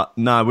 But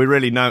no, we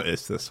really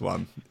noticed this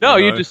one. No,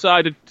 you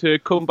decided to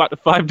come back to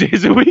 5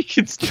 days a week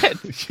instead.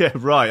 Yeah,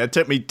 right. It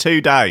took me 2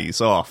 days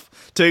off.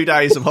 2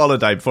 days of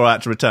holiday before I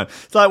had to return.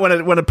 It's like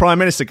when a Prime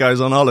Minister goes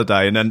on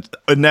holiday and then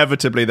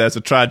inevitably there's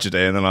a tragedy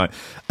and they're like,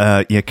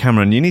 yeah,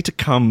 Cameron, you need to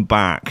come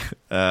back.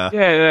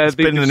 It's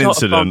been an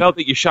incident. Found out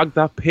that you shagged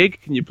that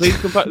pig. Can you please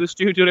come back to the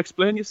studio and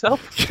explain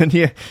yourself? Can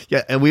you?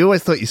 Yeah, and we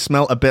always thought you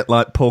smelt a bit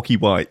like Porky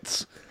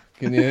Whites.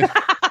 Can you?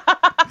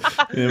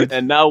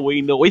 And now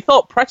we know. We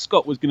thought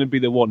Prescott was going to be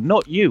the one,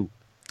 not you.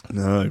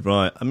 No,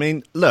 right. I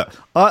mean, look,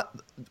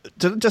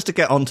 just to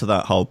get onto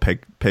that whole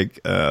pig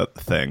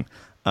thing.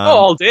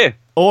 All day.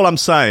 All I'm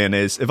saying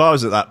is, if I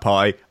was at that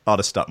party, I'd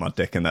have stuck my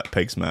dick in that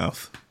pig's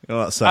mouth. You know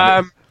what I'm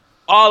saying?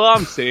 All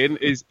I'm saying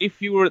is,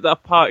 if you were at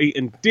that party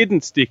and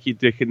didn't stick your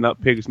dick in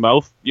that pig's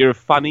mouth, you're a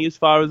fanny as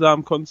far as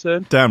I'm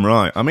concerned. Damn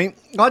right. I mean,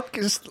 I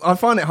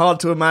find it hard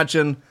to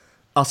imagine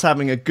us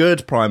having a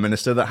good Prime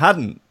Minister that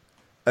hadn't,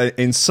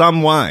 in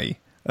some way,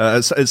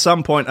 at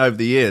some point over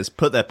the years,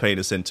 put their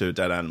penis into a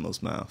dead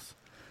animal's mouth.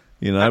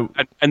 You know?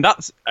 And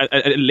that's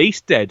at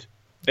least dead.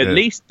 At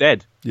least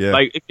dead. Yeah.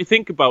 Like, if you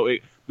think about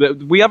it,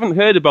 we haven't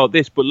heard about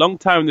this, but long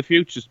time in the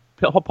future,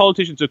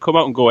 politicians will come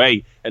out and go,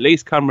 hey, at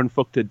least Cameron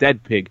fucked a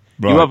dead pig.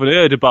 Right. You haven't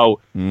heard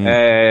about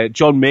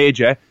John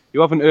Major.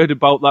 You haven't heard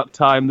about that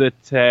time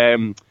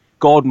that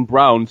Gordon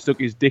Brown stuck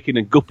his dick in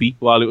a guppy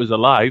while it was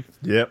alive.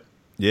 Yep.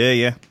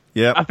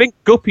 Yeah. I think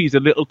guppy's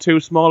a little too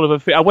small of a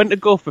fish. I went to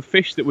go for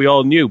fish that we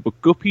all knew,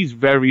 but guppy's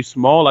very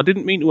small. I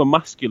didn't mean to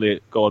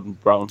emasculate Gordon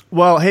Brown.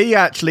 Well, he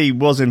actually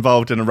was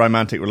involved in a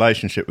romantic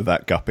relationship with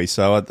that guppy,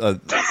 so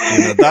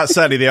that's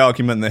certainly the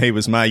argument that he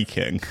was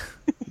making.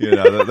 You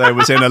know, that they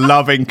was in a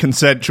loving,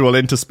 consensual,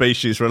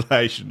 interspecies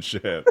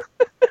relationship.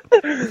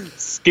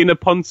 Skin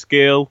upon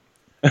scale.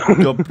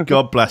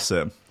 God bless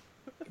him.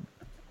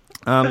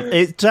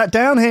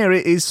 Down here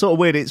it is sort of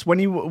weird. It's when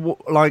you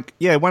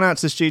went out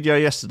to the studio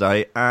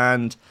yesterday,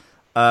 and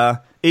it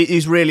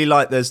is really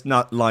like there's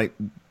not like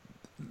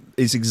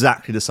it's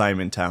exactly the same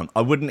in town.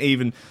 I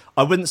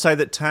wouldn't say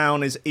that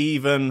town is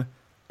even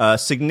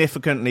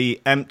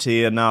significantly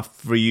empty enough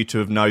for you to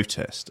have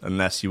noticed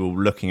unless you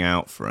were looking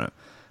out for it.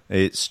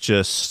 It's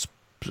just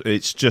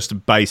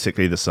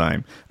basically the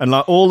same, and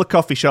like all the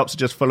coffee shops are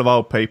just full of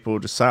old people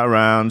just sat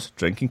around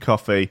drinking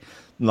coffee.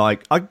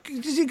 Like,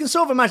 you can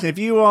sort of imagine if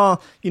you are,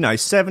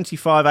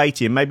 75,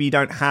 80, and maybe you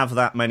don't have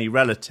that many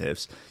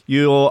relatives,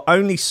 you're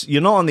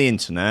not on the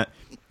internet,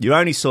 your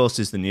only source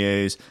is the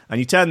news,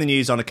 and you turn the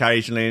news on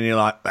occasionally and you're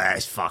like,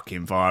 this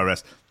fucking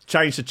virus.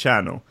 Change the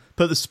channel,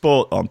 put the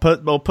sport on,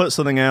 put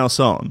something else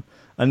on,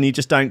 and you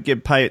just don't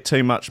pay it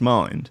too much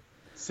mind.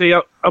 See,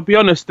 I'll be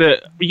honest,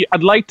 that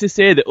I'd like to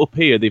say that up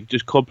here they've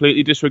just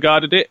completely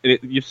disregarded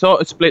it. You've sort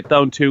of split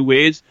down 2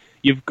 ways.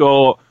 You've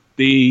got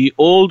the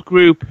old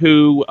group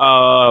who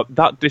are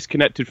that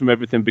disconnected from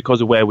everything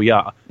because of where we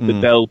are, that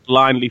they'll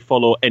blindly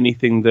follow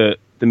anything that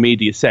the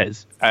media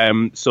says.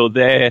 So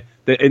they're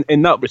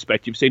in that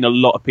respect, you've seen a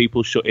lot of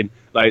people shutting.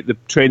 Like, the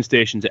train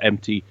stations are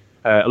empty.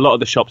 A lot of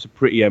the shops are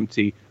pretty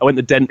empty. I went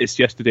to the dentist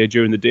yesterday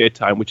during the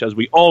daytime, which, as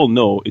we all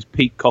know, is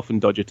peak coffin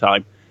dodger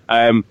time.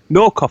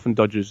 No coffin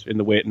dodgers in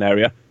the waiting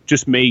area,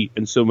 just me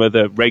and some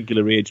other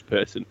regular-aged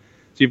person.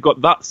 So you've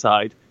got that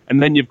side. And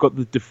then you've got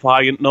the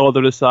defiant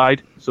northerner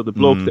side. So the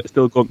blokes that are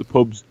still going to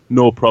pubs,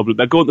 no problem.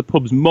 They're going to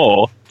pubs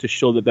more to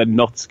show that they're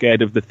not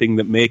scared of the thing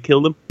that may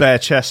kill them.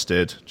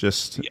 Bare-chested,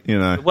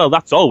 Well,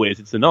 that's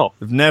always, it's enough.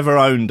 They've never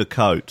owned a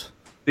coat.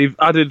 They're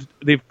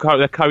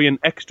carrying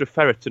extra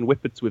ferrets and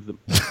whippets with them.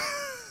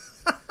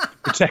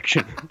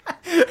 Protection.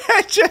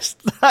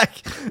 Just like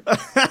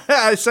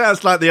it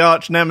sounds like the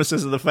arch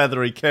nemesis of the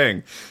Feathery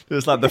King.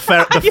 It's like the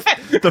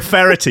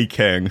Ferrety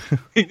King.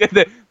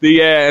 But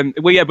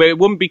it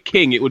wouldn't be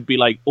king. It would be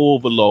like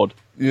Overlord.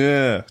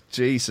 Yeah,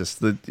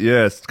 Jesus.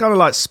 It's kind of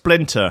like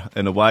Splinter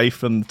in a way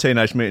from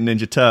Teenage Mutant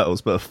Ninja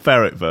Turtles, but a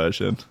ferret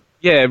version.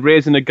 Yeah,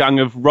 raising a gang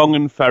of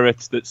wronging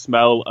ferrets that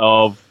smell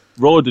of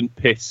rodent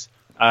piss,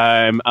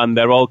 and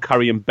they're all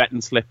carrying betting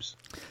slips.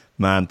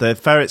 Man, the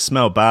ferrets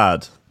smell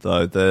bad.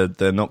 Though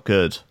they're not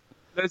good.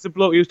 There's a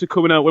bloke who used to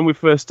come in out when we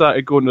first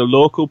started going to a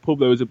local pub.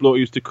 There was a bloke who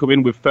used to come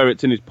in with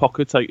ferrets in his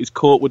pockets. Like, his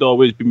coat would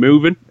always be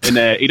moving,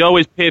 and he'd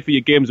always pay for your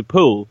games of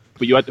pool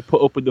but you had to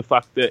put up with the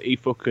fact that he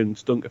fucking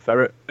stunk a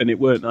ferret, and it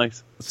weren't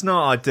nice. It's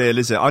not ideal,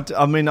 is it?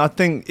 I mean, I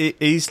think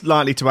he's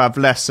likely to have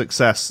less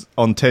success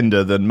on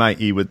Tinder than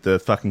matey with the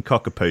fucking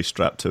cockapoo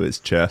strapped to his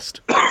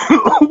chest.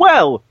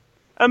 Well,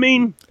 I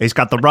mean... He's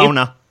got the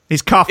Rona.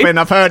 He's coughing,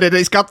 I've heard it,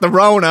 he's got the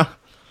Rona.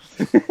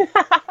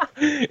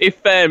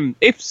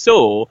 If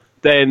so,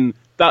 then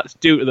that's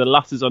due to the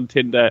lasses on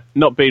Tinder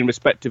not being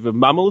respective of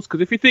mammals, because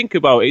if you think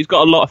about it, he's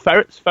got a lot of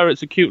ferrets.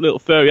 Ferrets are cute little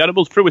furry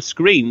animals. Through a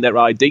screen, they're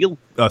ideal.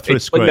 Through a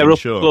screen, when they're up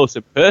sure. close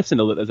and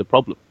personal that there's a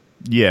problem.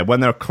 Yeah, when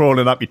they're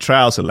crawling up your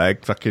trouser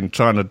leg, fucking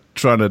trying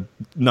to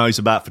nose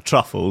about for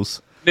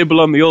truffles.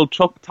 Nibble on the old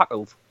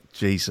tackles.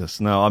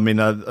 Jesus, no, I mean,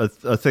 I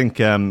think,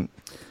 what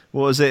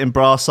was it in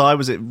Brasseye?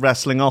 Was it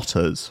wrestling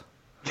otters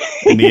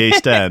in the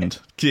East End?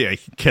 Yeah, you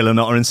can kill an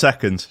otter in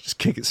seconds, just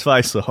kick its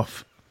face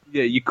off.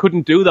 Yeah, you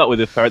couldn't do that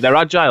with a ferret. They're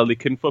agile. They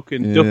can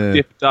fucking duck,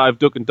 dip, dive,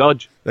 duck and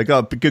dodge. They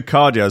got good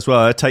cardio as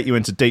well. They take you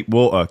into deep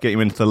water, get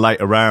you into the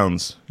later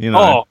rounds. You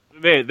know. Oh,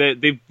 mate,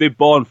 they're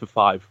born for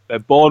 5. They're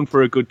born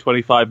for a good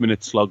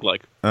 25-minute slog,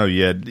 like. Oh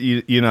yeah,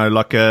 you know,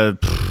 like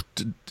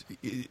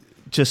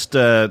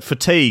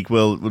fatigue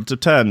will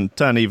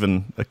turn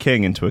even a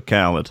king into a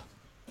coward.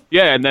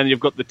 Yeah, and then you've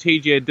got the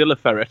TJ Dilla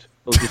ferret.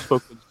 They'll just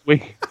fucking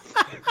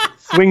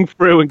swing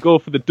through and go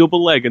for the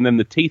double leg, and then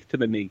the teeth to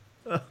the knee.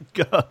 Oh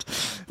God,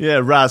 yeah,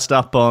 razzed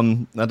up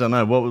on, I don't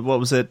know, what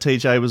was it?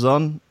 TJ was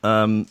on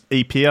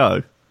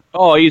EPO.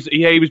 Oh,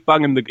 he was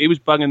banging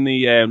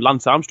the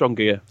Lance Armstrong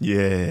gear.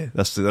 Yeah,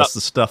 that's the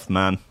stuff,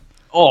 man.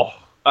 Oh,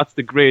 that's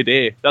the grade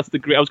A. I was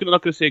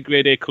not going to say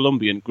grade A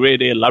Colombian,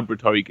 grade A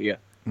laboratory gear.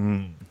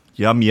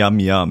 Yum yum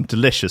yum,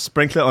 delicious.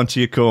 Sprinkle it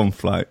onto your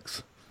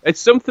cornflakes. It's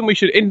something we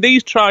should, in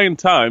these trying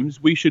times,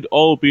 we should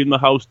all be in the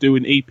house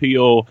doing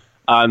EPO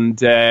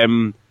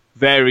and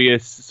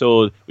various,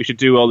 so we should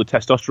do all the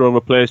testosterone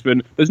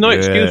replacement. There's no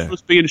excuse for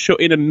us being shut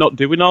in and not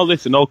doing all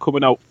this and all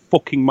coming out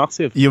fucking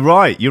massive. You're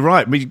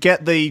right. We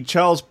get the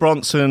Charles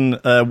Bronson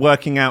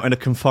working out in a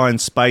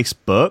confined space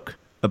book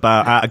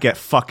about how to get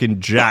fucking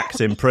jacked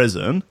in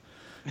prison.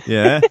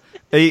 Yeah.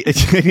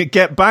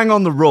 Get bang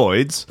on the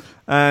roids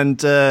and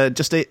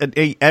just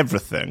eat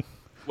everything.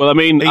 Well, I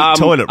mean, eat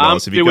toilet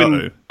rolls if you got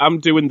to. I'm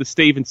doing the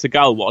Steven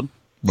Seagal one.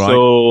 Right.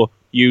 So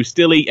you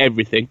still eat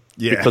everything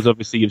because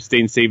obviously you've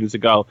seen Steven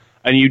Seagal,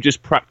 and you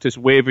just practice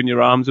waving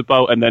your arms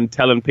about and then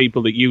telling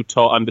people that you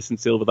taught Anderson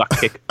Silva that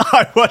kick.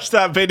 I watched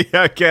that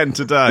video again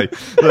today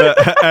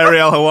that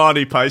Ariel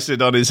Hawani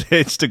posted on his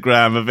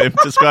Instagram of him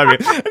describing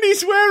it, and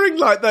he's wearing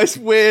like those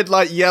weird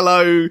like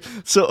yellow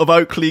sort of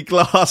Oakley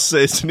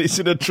glasses, and he's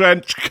in a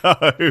trench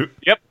coat.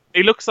 Yep.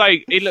 He looks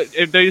like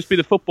there used to be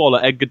the footballer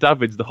Edgar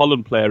Davids, the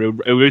Holland player,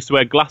 who used to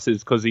wear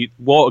glasses because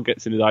water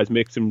gets in his eyes,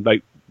 makes him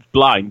like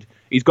blind.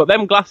 He's got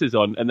them glasses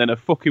on and then a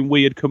fucking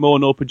weird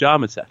kimono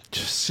pajama set.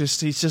 He's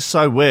just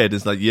so weird.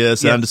 It's like,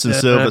 yes Anderson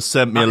Silva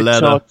sent me a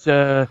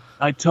letter.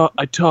 I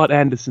taught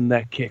Anderson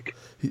that kick.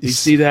 You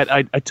see that?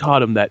 I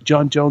taught him that.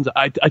 John Jones,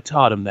 I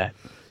taught him that.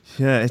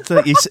 Yeah, it's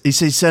like he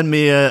sent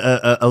me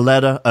a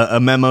letter, a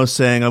memo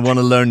saying, I want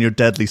to learn your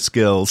deadly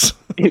skills.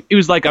 He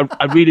was like,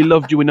 I really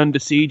loved you in Under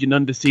Siege and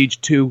Under Siege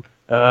 2.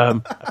 I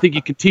think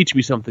you can teach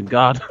me something,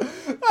 God.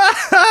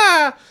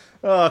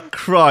 Oh,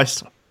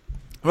 Christ.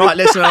 Right,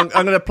 listen, I'm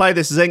going to play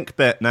this Zinc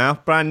bit now.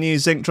 Brand new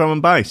Zinc drum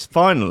and bass,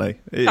 finally.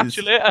 Catch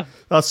you later.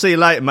 I'll see you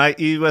later, mate.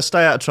 You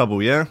stay out of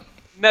trouble, yeah?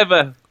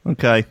 Never.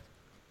 Okay.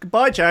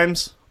 Goodbye,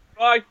 James.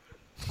 Bye.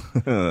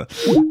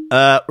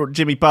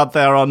 Jimmy Budd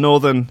there, our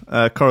northern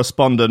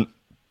correspondent,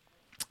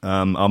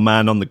 our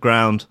man on the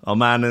ground, our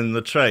man in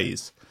the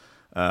trees,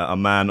 our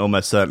man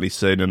almost certainly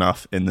soon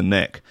enough in the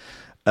nick.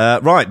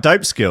 Right,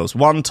 Dope Skills,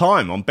 one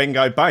time on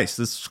Bingo Bass.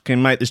 This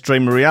can make this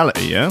dream a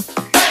reality, yeah?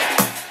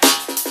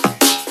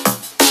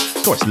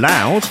 Oh, it's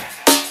loud.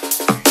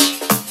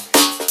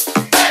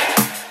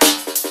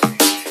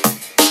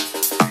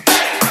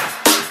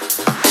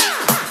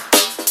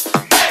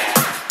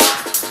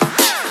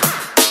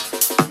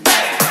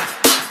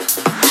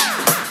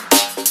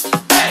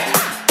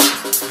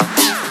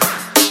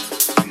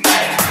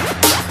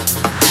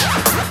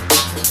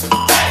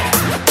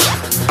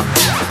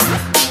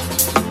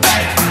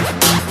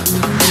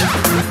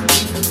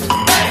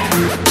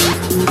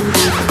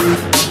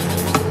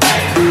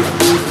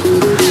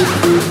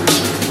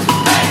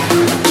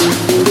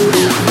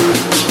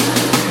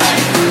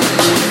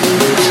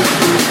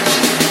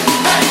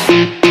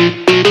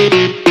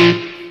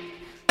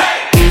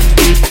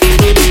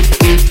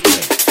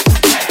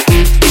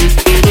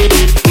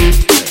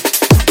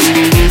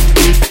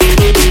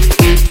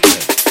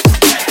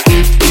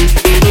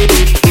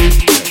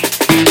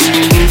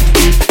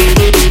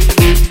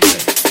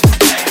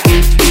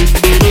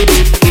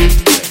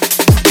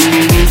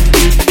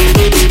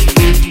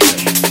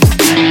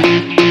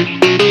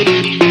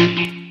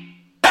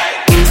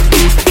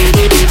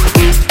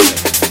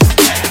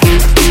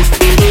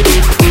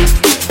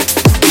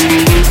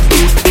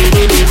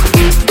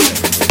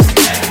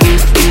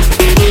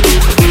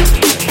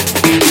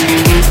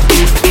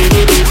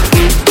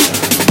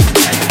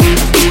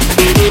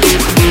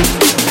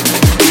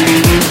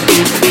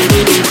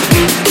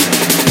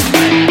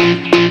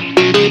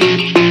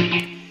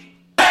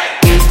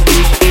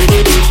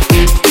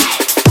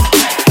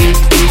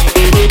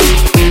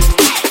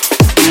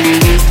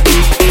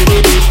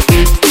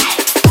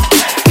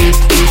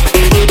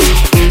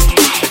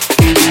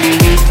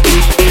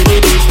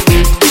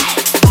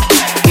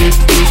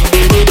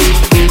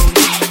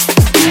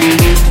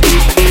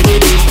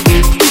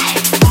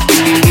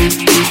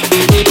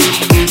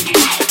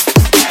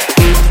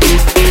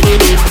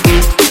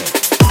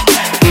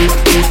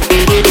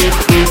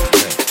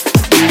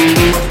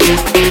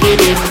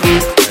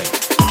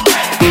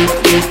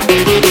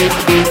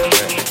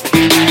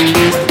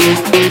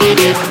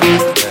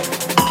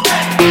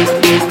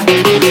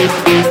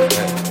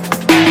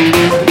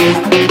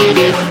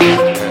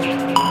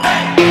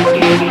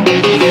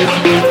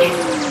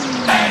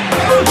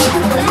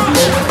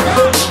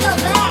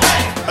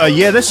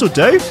 Yeah, this will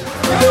do.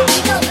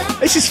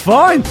 This is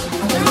fine.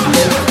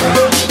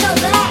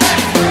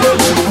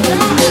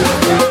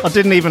 I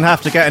didn't even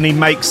have to get any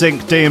Make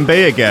Zinc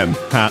D&B again.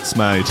 Hats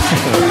made.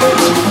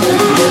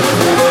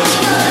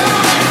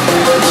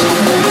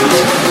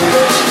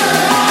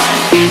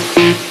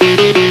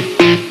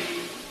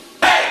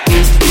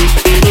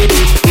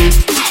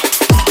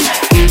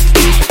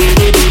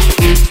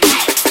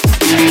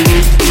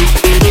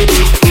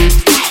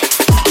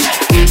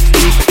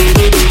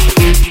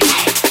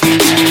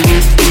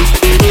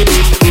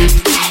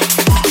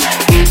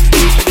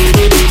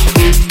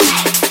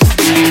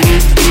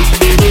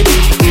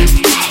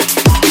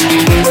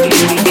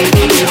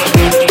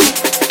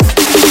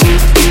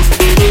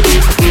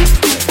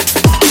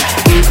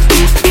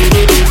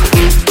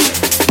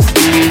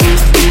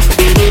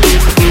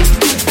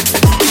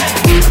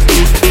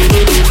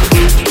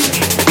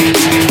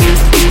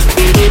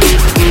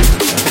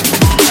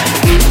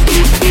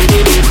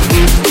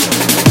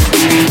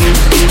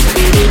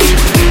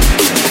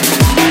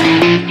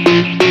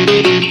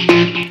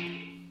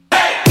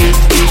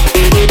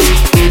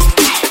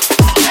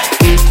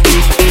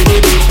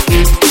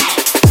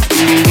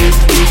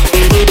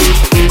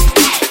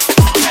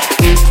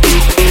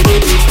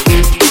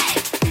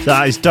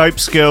 That is Dope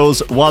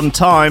Skills one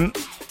time.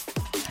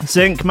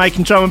 Zinc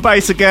making drum and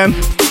bass again.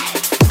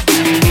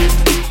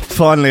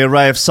 Finally a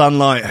ray of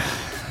sunlight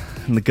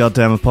in the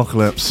goddamn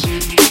apocalypse.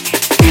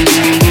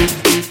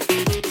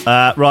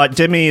 Right,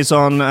 Dimmy is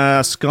on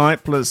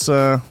Skype. Let's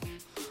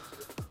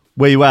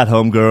where you at,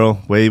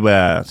 homegirl? Where you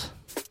at?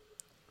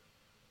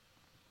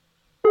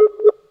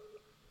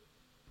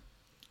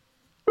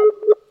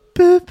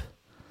 Boop.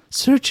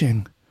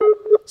 Searching.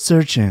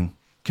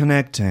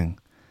 Connecting.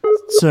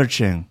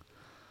 Searching.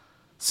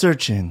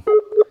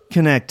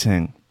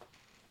 Connecting.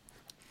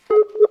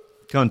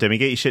 Come on, Dimmy,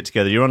 get your shit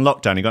together. You're on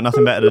lockdown. You've got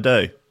nothing better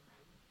to do.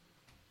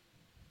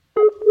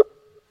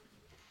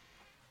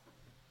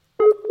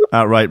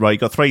 Right. You've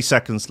got 3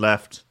 seconds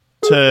left.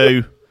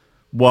 2,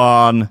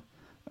 1,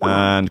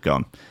 and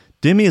gone.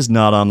 Dimmy is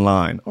not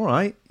online. All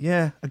right.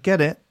 Yeah, I get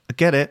it.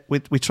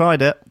 We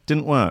tried it.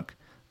 Didn't work.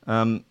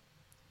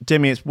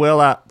 Dimmy, it's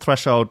Will at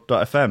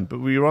threshold.fm, but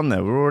we were on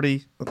there. We're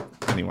already...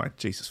 Anyway,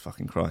 Jesus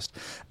fucking Christ.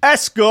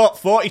 Escort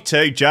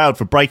 42 jailed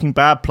for Breaking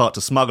Bad plot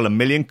to smuggle £1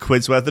 million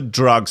worth of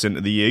drugs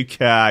into the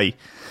UK.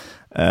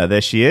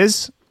 There she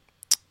is.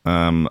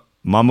 Mum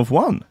of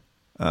one.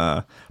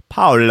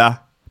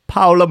 Paula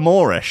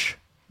Moorish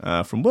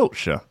from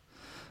Wiltshire.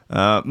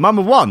 Mum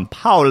of one,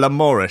 Paula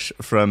Moorish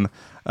from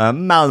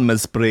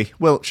Malmesbury,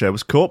 Wiltshire,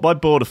 was caught by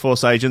Border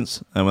Force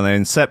agents when they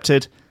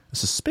intercepted a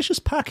suspicious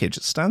package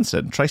at Stansted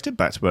and traced it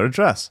back to her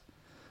address.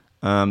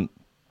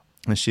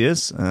 There she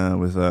is,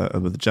 with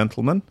a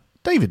gentleman,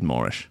 David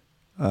Moorish,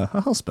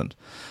 her husband.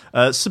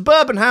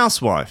 Suburban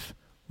housewife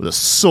with a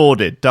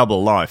sordid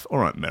double life, all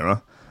right,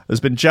 Mirror, has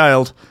been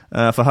jailed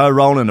for her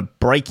role in a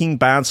Breaking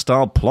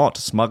Bad-style plot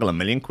to smuggle £1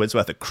 million worth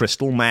of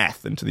crystal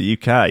meth into the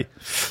UK.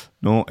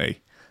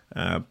 Naughty.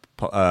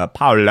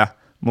 Paula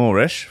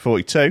Moorish,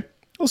 42,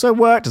 also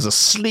worked as a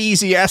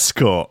sleazy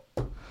escort.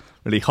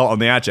 Really hot on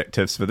the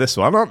adjectives for this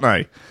one, aren't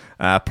they?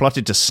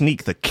 Plotted to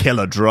sneak the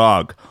killer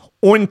drug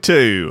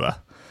onto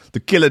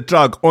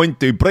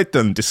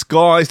Britain,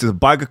 disguised as a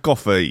bag of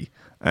coffee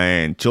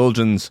and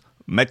children's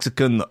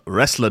Mexican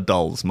wrestler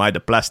dolls made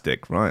of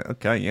plastic. Right?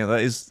 Okay, yeah,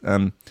 that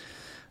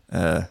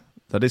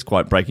is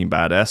quite Breaking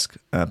Bad-esque.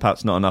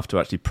 Perhaps not enough to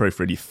actually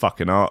proofread your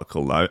fucking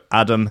article, though.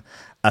 Adam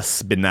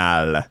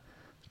Espinal,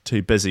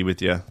 too busy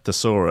with your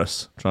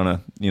thesaurus,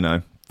 trying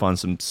to, find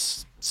some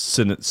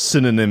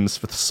synonyms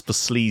for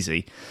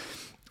sleazy.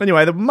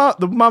 Anyway, the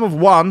mum of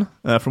one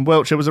from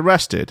Wiltshire was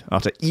arrested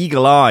after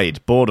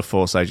eagle-eyed Border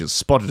Force agents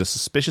spotted a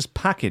suspicious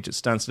package at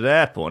Stansted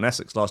Airport in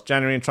Essex last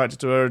January and tracked it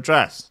to her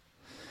address.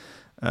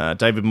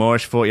 David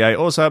Moorish, 48,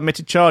 also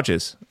admitted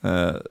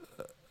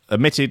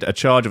a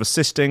charge of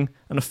assisting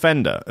an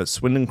offender at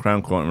Swindon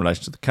Crown Court in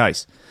relation to the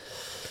case.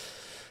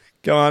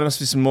 Go on, there must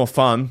be some more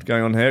fun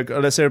going on here.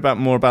 Let's hear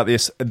more about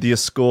the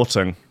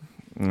escorting.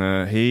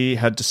 He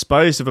had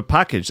disposed of a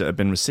package that had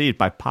been received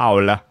by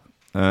Paula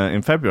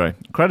in February.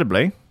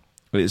 Incredibly,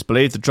 It is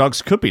believed the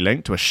drugs could be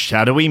linked to a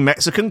shadowy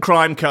Mexican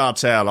crime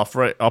cartel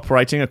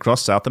operating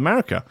across South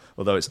America,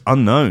 although it's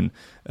unknown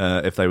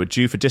if they were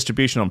due for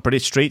distribution on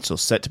British streets or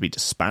set to be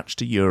dispatched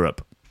to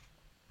Europe.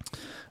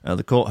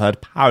 The court heard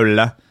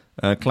Paula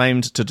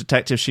claimed to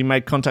detectives she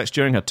made contacts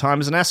during her time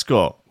as an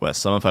escort, where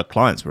some of her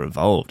clients were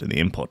involved in the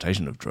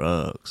importation of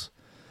drugs.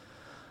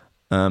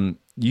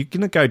 You're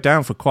going to go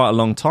down for quite a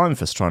long time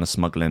for trying to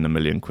smuggle in £1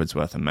 million worth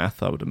of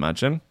meth, I would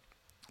imagine.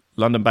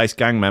 London-based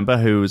gang member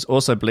who was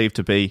also believed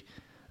to be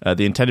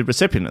the intended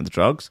recipient of the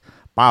drugs,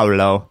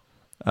 Paolo.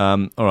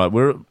 All right,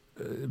 we're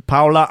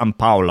Paula and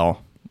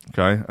Paolo.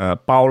 Okay,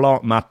 Paolo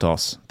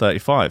Matos,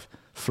 35,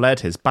 fled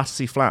his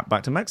Battersea flat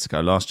back to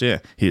Mexico last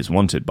year. He is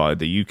wanted by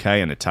the UK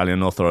and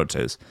Italian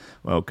authorities.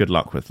 Well, good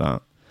luck with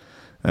that.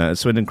 At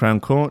Swindon Crown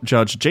Court,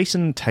 Judge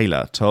Jason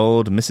Taylor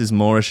told Mrs.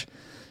 Moorish,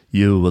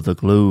 "You were the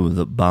glue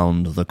that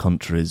bound the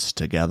countries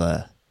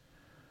together.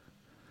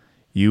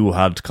 You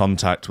had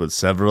contact with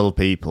several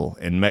people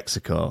in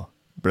Mexico,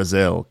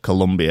 Brazil,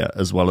 Colombia,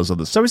 as well as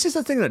others." So is this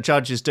the thing that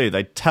judges do?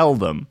 They tell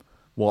them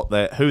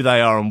who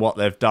they are and what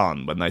they've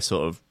done when they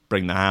sort of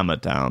bring the hammer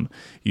down.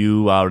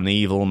 You are an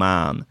evil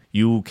man.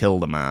 You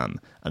killed a man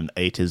and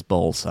ate his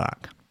ball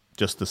sack.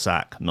 Just the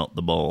sack, not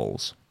the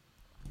balls.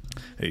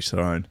 Each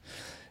their own.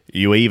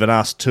 You even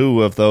asked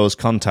 2 of those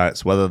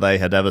contacts whether they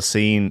had ever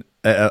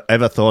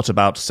thought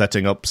about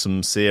setting up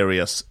something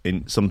serious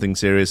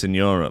in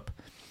Europe.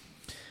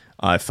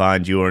 I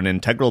find you are an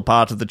integral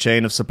part of the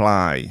chain of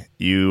supply.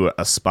 You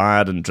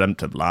aspired and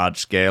dreamt of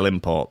large-scale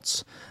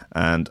imports.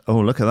 And, oh,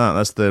 look at that.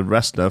 That's the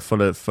wrestler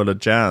full of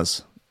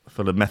jazz,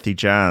 full of methy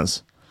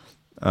jazz.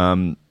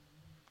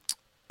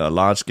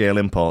 Large-scale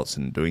imports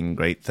and doing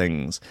great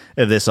things.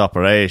 If this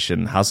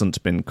operation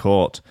hasn't been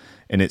caught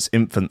in its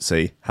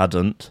infancy,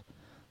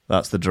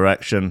 that's the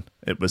direction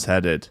it was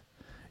headed.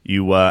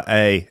 You were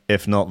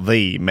if not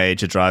the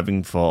major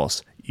driving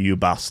force, you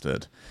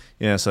bastard.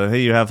 Yeah, so here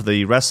you have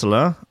the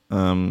wrestler,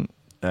 and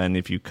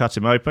if you cut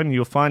him open,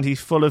 you'll find he's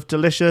full of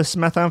delicious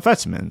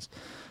methamphetamines.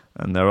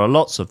 And there are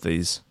lots of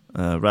these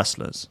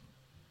wrestlers.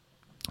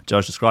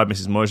 Judge described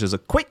Mrs. Moorish as a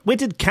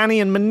quick-witted, canny,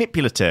 and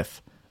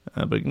manipulative,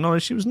 but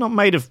acknowledged she had not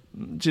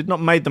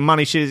made the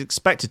money she had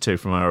expected to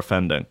from her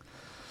offending.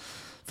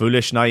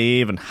 Foolish,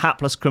 naive, and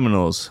hapless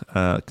criminals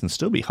can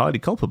still be highly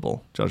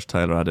culpable, Judge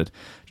Taylor added.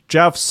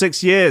 Jail for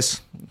 6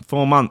 years,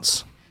 4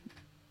 months.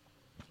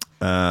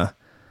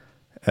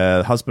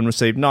 Husband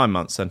received 9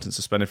 months, sentence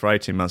suspended for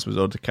 18 months, was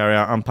ordered to carry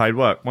out unpaid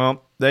work.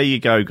 Well, there you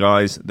go,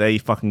 guys. There you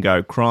fucking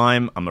go.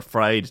 Crime, I'm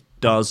afraid,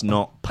 does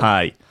not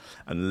pay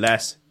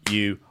unless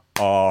you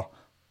are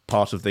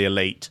part of the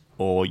elite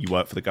or you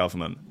work for the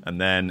government.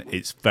 And then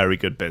it's very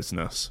good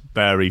business.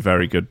 Very,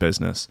 very good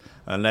business.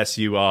 Unless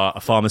you are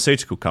a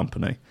pharmaceutical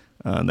company,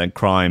 and then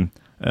crime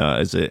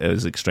is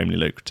extremely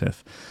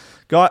lucrative.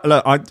 Guy,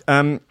 look,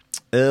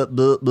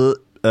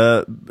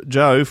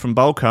 Joe from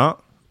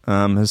Bowlcut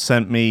has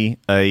sent me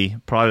a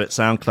private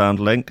SoundCloud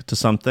link to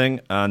something,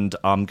 and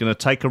I'm going to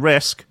take a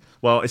risk.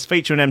 Well, it's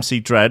featuring MC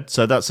Dread,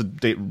 so that's a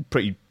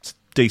pretty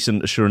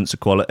decent assurance of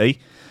quality.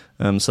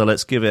 So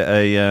let's give it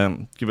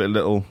a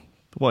little.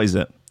 What is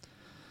it?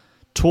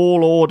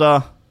 Tall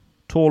Order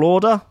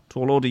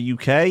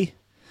UK.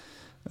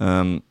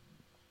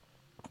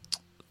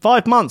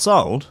 5 months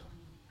old,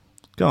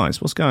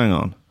 guys. What's going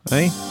on?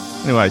 Eh?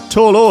 Anyway,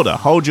 Tall Order,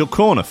 Hold Your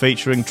Corner,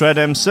 featuring Dread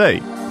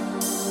MC.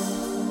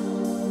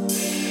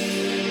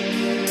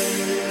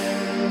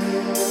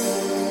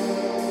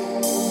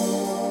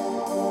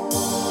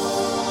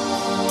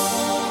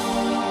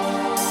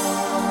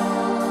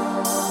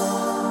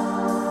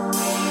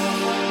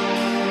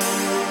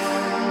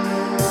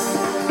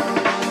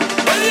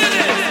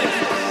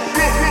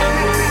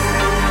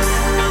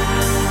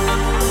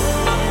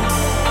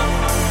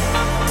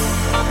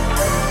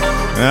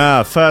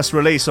 First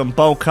release on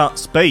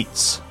Bowlcut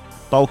Beats.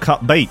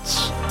 Bowlcut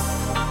Beats.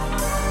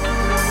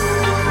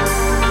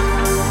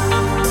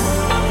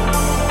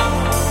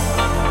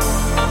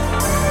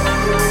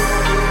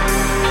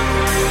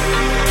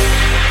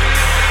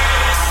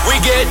 We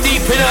get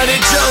deep in the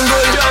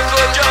jungle.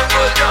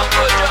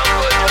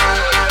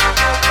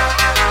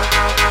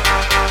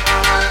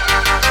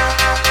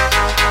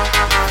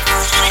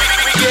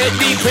 We get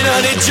deep in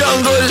the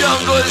jungle. Deep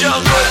in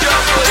the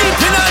jungle.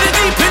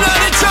 Deep in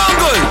the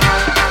jungle.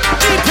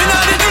 Deep in the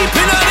jungle.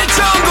 In the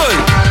jungle.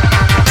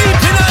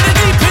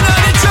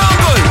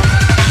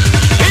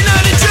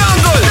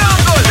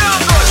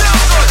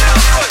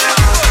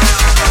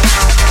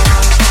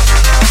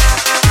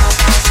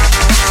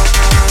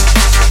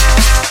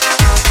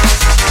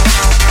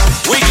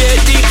 We get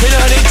deep in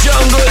the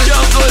jungle.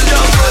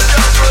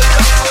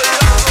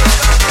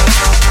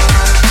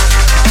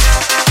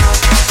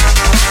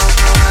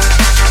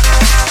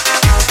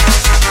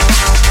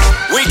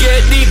 We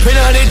get deep in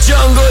the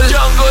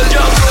jungle.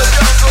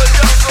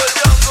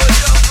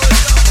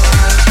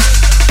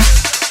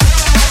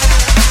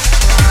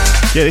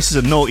 Yeah, this is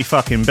a naughty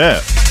fucking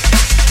bit.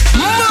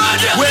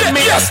 When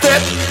me a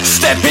step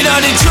in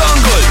the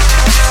jungle.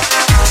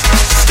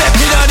 Step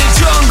in the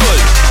jungle.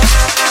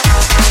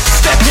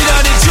 Step in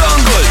the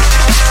jungle.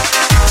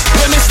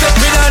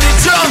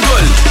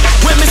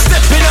 jungle. When me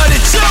step in the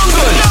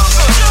jungle.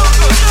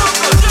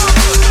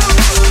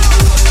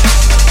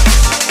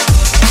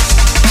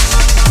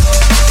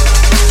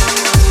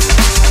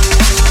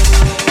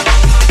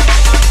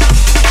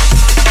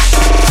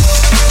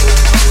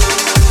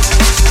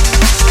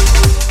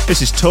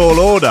 This is Tall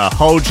Order,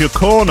 Hold Your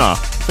Corner,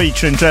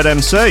 featuring Dread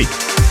MC.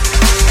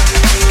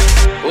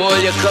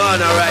 Hold your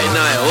corner right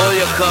now, hold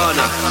your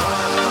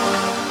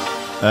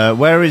corner.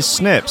 Where is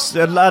Snips?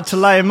 I had to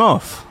lay him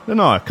off, didn't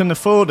I? Couldn't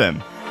afford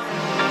him.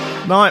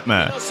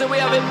 Nightmare. So we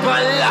have it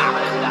by lock.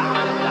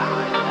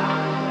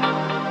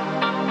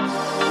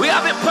 We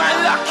have it by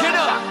lock, you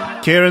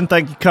know. Kieran,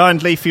 thank you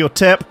kindly for your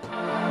tip.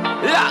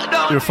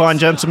 Lockdown. You're a fine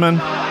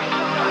gentleman.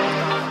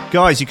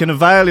 Guys, you can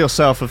avail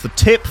yourself of the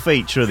tip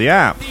feature of the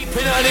app Deep in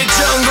the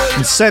jungle.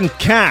 and send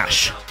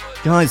cash.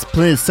 Guys,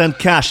 please send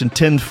cash and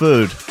tinned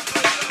food.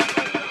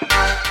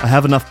 I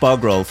have enough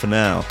bug roll for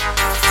now.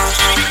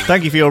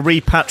 Thank you for your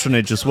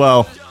re-patronage as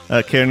well.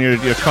 Kieran, you're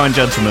a kind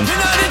gentleman. Deep in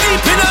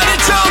the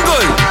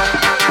jungle.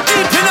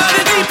 Deep in the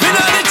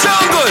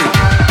jungle.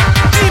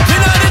 Deep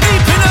in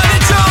the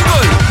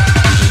jungle.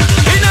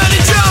 In the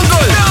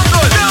jungle.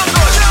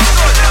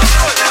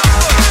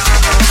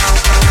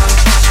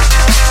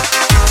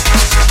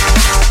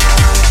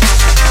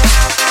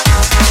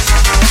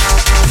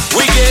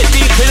 We get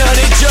deep in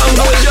the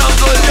jungle,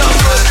 jungle, jungle,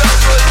 jungle,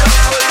 jungle,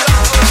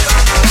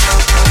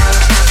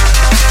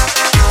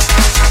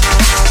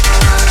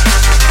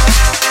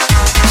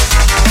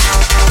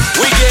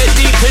 we get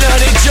deep in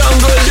the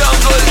jungle,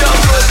 jungle,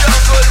 jungle,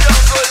 jungle,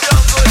 jungle,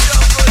 jungle,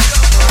 jungle.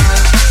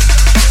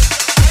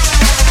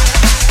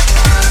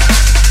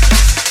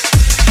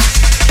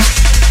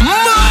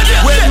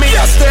 When me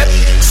a step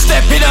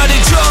in the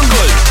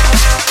jungle.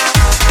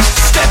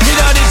 Step in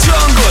the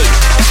jungle.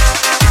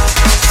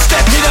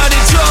 Step in the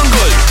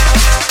jungle.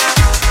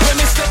 When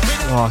me step in.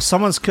 Oh,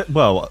 someone's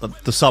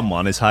the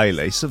someone is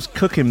Hayley. Someone's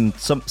cooking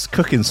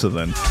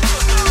something.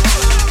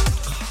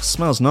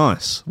 Smells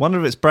nice. Wonder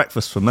if it's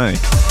breakfast for me.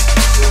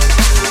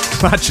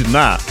 Imagine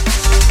that.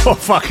 What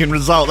fucking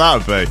result that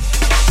would be.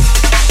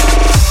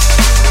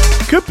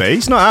 Could be.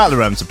 It's not out of the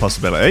realms of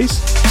possibilities.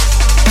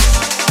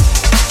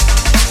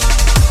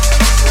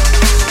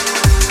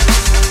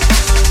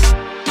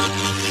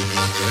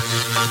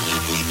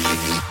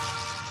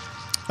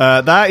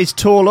 That is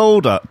Tall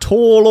Order.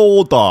 Tall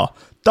Order.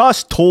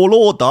 That's Tall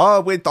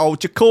Order with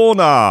Hold Your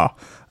Corner.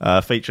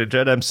 Featuring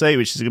Dread MC,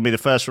 which is going to be the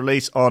first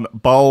release on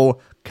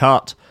Bowl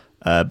Cut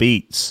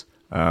Beats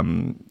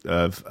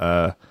of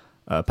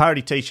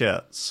parody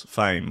t-shirts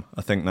fame.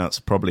 I think that's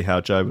probably how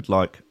Joe would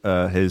like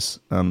his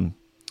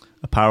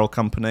apparel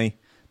company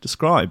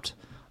described.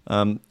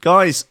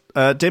 Guys,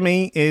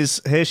 Dimmy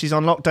is here. She's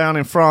on lockdown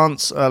in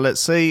France.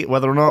 Let's see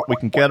whether or not we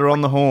can get her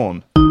on the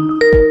horn.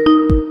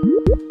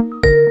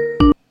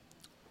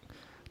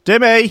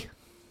 Dimmy!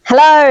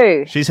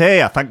 Hello! She's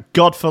here. Thank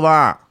God for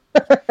that.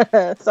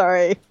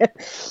 Sorry.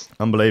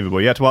 Unbelievable.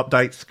 You had to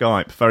update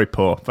Skype. Very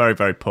poor. Very,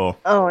 very poor.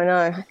 Oh, I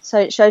know. So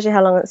it shows you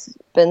how long it's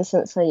been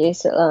since I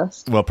used it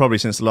last. Well, probably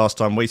since the last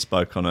time we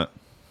spoke on it.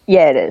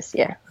 Yeah, it is,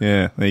 yeah.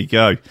 Yeah, there you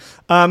go.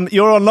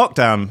 You're on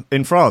lockdown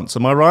in France,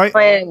 am I right?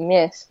 I am,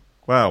 yes.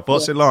 Wow,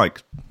 what's it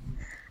like?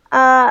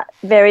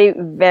 Very,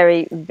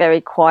 very,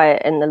 very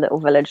quiet in the little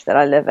village that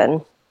I live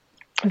in.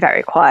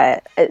 Very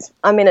quiet. It's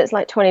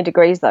like 20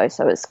 degrees though,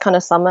 so it's kind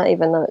of summer,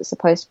 even though it's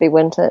supposed to be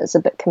winter. It's a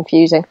bit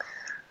confusing.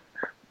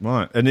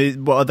 Right.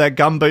 And what are there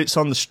gumboots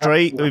on the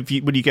street? Would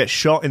you get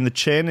shot in the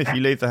chin if you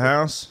leave the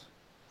house?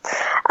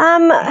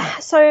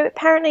 So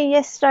apparently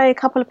yesterday, a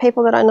couple of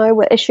people that I know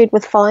were issued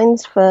with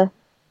fines for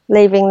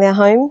leaving their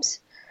homes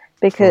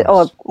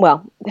because,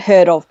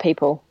 heard of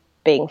people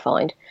being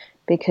fined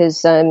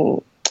because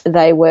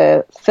they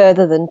were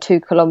further than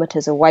 2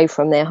 kilometres away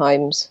from their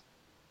homes.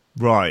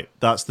 Right,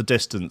 that's the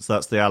distance.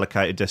 That's the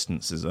allocated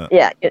distance, is it?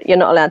 Yeah, you're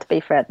not allowed to be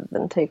further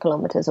than 2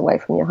 kilometres away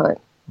from your home.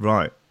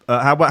 Right.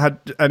 Had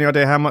any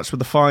idea how much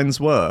the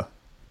fines were?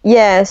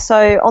 Yeah,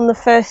 so on the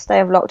first day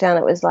of lockdown,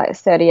 it was like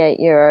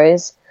 38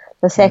 euros.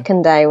 The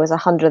second day was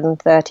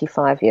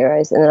 135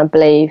 euros. And then I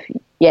believe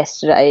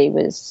yesterday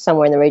was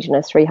somewhere in the region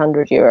of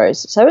 300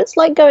 euros. So it's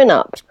like going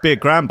up. It'd be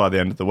 £1,000 by the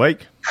end of the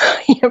week.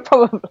 Yeah,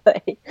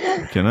 probably.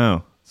 You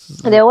know.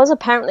 There was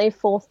apparently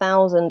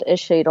 4,000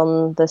 issued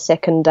on the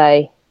second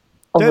day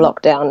of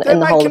lockdown in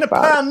the whole of France. They're making a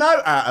pound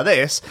note out of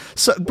this.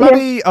 So,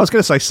 bloody, I was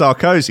going to say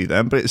Sarkozy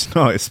then, but it's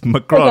not. It's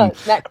Macron.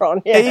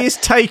 Macron, yeah. He is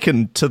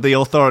taken to the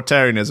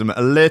authoritarianism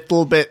a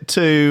little bit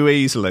too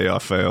easily, I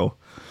feel.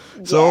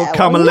 It's all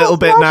come a little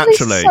bit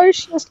naturally. It's a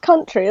socialist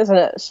country, isn't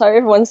it? So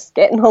everyone's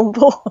getting on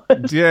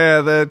board.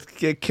 Yeah, they're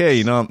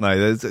keen, aren't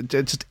they?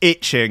 They're just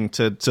itching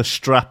to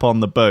strap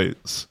on the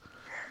boots.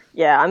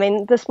 Yeah, I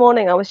mean, this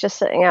morning I was just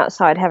sitting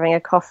outside having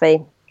a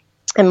coffee,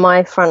 and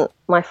my front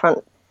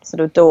sort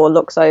of door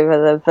looks over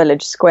the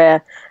village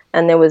square,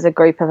 and there was a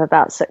group of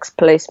about 6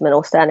 policemen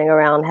all standing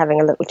around having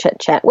a little chit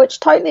chat,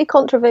 which totally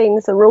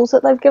contravenes the rules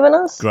that they've given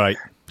us. Great.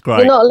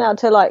 You're not allowed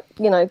to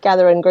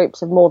gather in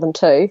groups of more than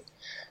 2.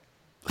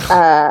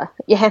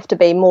 you have to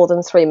be more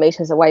than 3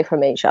 meters away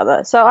from each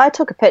other. So I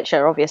took a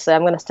picture. Obviously,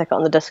 I'm going to stick it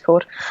on the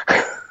Discord.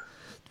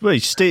 Well, you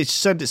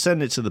send it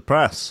to the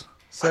press.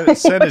 Send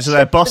it to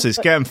their bosses.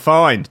 Get them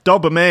fined.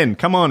 Dob them in.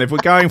 Come on. If we're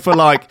going for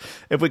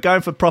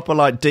proper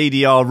like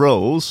DDR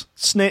rules,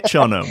 snitch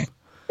on them.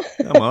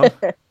 Come on.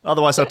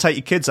 Otherwise, I'll take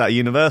your kids out of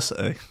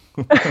university.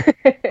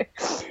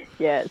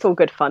 Yeah, it's all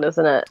good fun,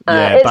 isn't it?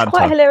 Yeah, it's banter.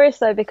 quite hilarious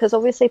though, because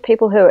obviously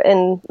people who are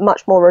in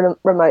much more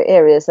remote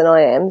areas than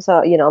I am. So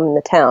I'm in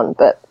the town,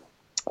 but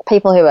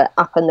people who are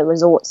up in the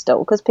resort still,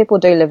 because people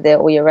do live there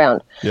all year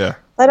round. Yeah.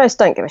 They just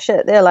don't give a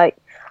shit. They're like,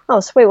 oh,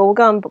 sweet. Well, we'll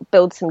go and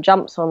build some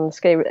jumps on the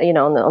ski,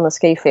 on the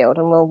ski field,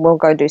 and we'll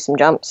go do some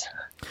jumps.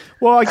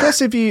 Well, I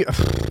guess if you,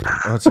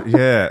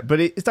 yeah, but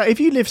if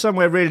you live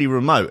somewhere really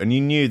remote and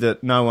you knew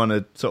that no one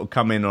had sort of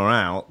come in or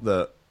out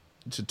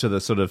to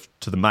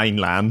the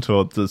mainland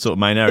or the sort of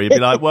main area, you'd be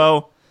like,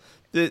 well,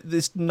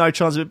 there's no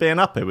chance of it being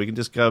up here. We can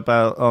just go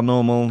about our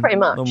normal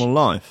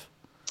life.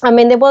 I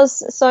mean,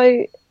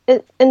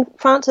 in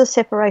France is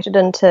separated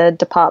into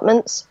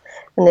departments.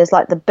 And there's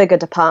like the bigger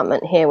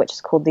department here, which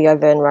is called the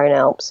Auvergne-Rhône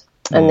Alps.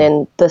 And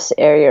then this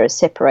area is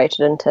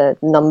separated into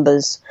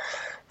numbers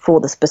for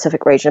the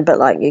specific region, a bit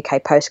like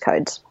UK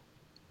postcodes.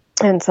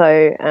 And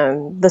so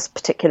this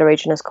particular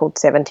region is called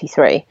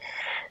 73.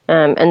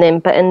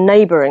 But in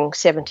neighbouring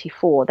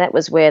 74, that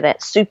was where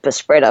that super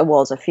spreader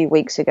was a few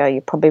weeks ago.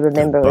 You probably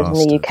remember it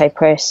was in the UK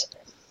press.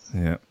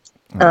 Yeah.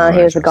 He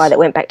was the guy that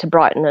went back to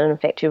Brighton and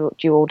infected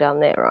you all down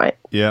there, right?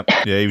 Yeah,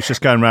 he was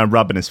just going around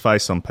rubbing his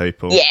face on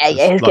people. Yeah,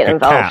 he was getting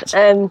involved.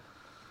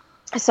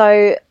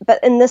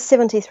 But in this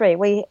 73,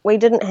 we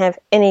didn't have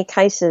any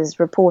cases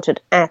reported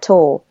at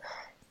all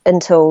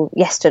until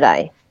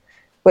yesterday,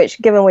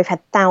 which, given we've had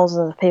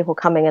thousands of people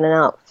coming in and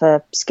out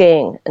for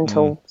skiing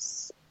until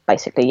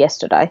basically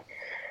yesterday,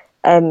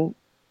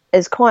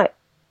 is quite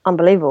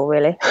unbelievable,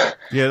 really.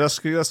 Yeah,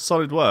 that's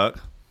solid work.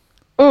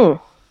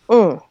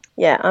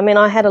 Yeah, I mean,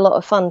 I had a lot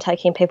of fun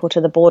taking people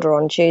to the border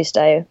on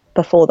Tuesday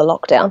before the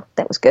lockdown.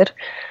 That was good.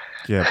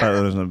 Yeah,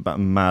 there was a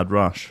mad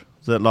rush.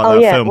 Was it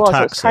like that film Taxi?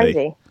 It was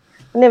crazy.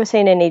 I've never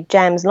seen any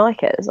jams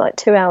like it. It was like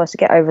 2 hours to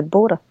get over the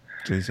border.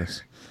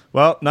 Jesus.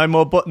 Well, no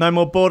more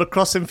border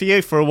crossing for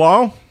you for a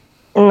while.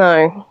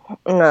 No.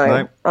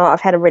 Oh,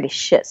 I've had a really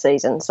shit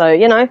season, so,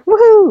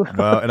 woohoo!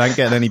 Well, it ain't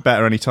getting any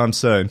better anytime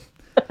soon.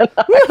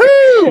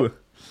 Woohoo!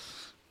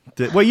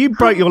 Well, you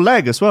broke your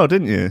leg as well,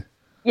 didn't you?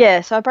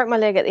 Yeah, so I broke my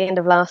leg at the end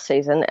of last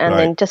season, and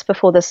then just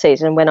before this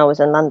season, when I was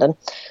in London,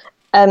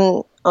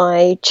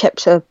 I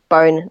chipped a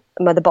bone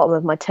at the bottom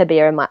of my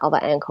tibia and my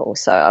other ankle.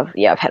 So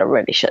I've had a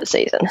really shit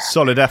season.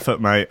 Solid effort,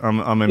 mate.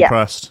 I'm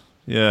impressed.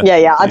 Yeah.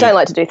 I don't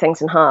like to do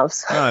things in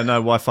halves. No,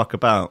 why fuck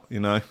about,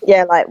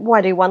 Yeah, like,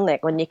 why do one leg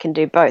when you can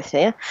do both,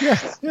 yeah?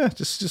 Yeah,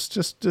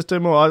 just do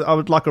more. I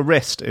would like a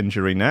wrist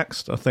injury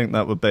next. I think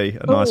that would be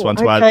a nice one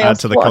to add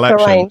to the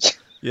collection.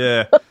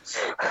 Yeah.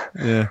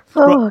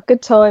 Oh,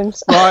 good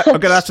times. Right, I'm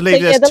going to have to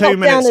leave. There's 2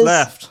 minutes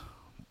left.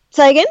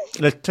 Say again?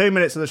 There's 2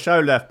 minutes of the show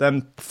left.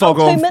 Then Fog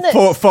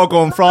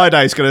on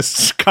Friday is going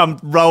to come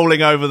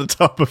rolling over the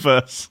top of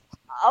us.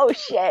 Oh,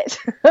 shit.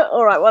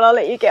 All right, well, I'll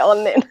let you get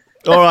on then.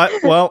 All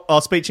right, well,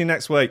 I'll speak to you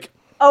next week.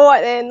 All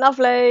right then,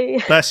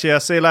 lovely. Bless you.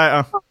 See you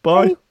later.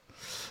 Bye.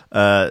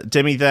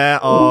 Dimmy there,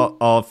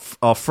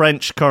 our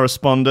French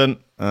correspondent,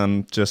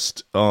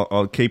 just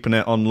keeping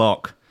it on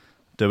lock.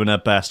 Doing her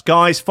best.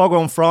 Guys, Fog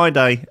on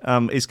Friday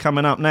is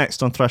coming up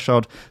next on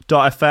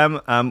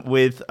Threshold.fm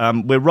with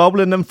we're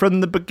rolling them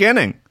from the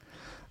beginning.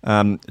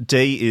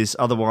 D is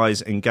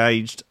otherwise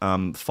engaged,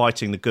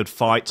 fighting the good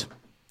fight,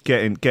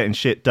 getting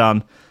shit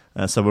done.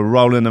 So we're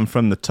rolling them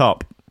from the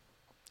top.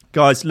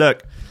 Guys,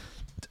 look,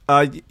 we've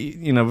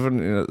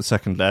only got a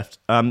second left.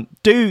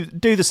 Do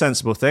the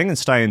sensible thing and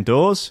stay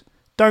indoors.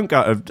 Don't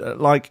go and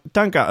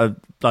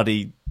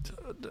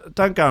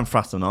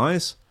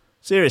fraternise.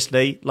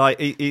 Seriously, like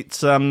it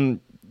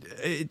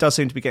does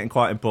seem to be getting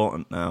quite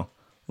important now.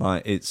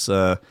 Like it's,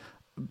 I'd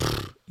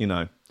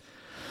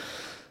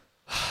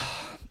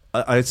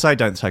say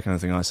don't take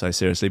anything I say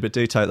seriously, but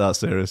do take that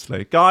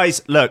seriously,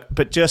 guys. Look,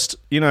 but just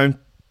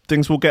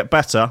things will get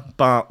better,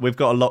 but we've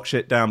got to lock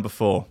shit down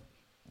before.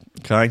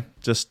 Okay,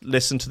 just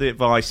listen to the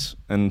advice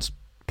and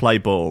play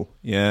ball.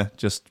 Yeah,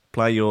 just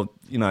play your.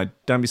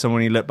 Don't be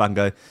someone you look back and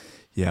go,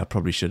 yeah, I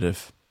probably should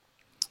have.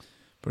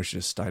 But should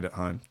have stayed at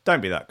home. Don't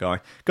be that guy.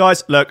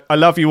 Guys, look, I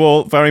love you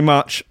all very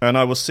much, and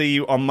I will see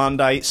you on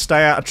Monday.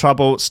 Stay out of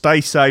trouble,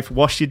 stay safe,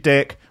 wash your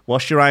dick,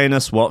 wash your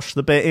anus, watch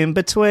the bit in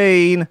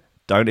between.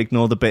 Don't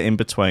ignore the bit in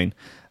between.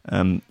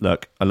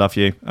 Look, I love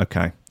you.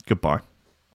 Okay, goodbye.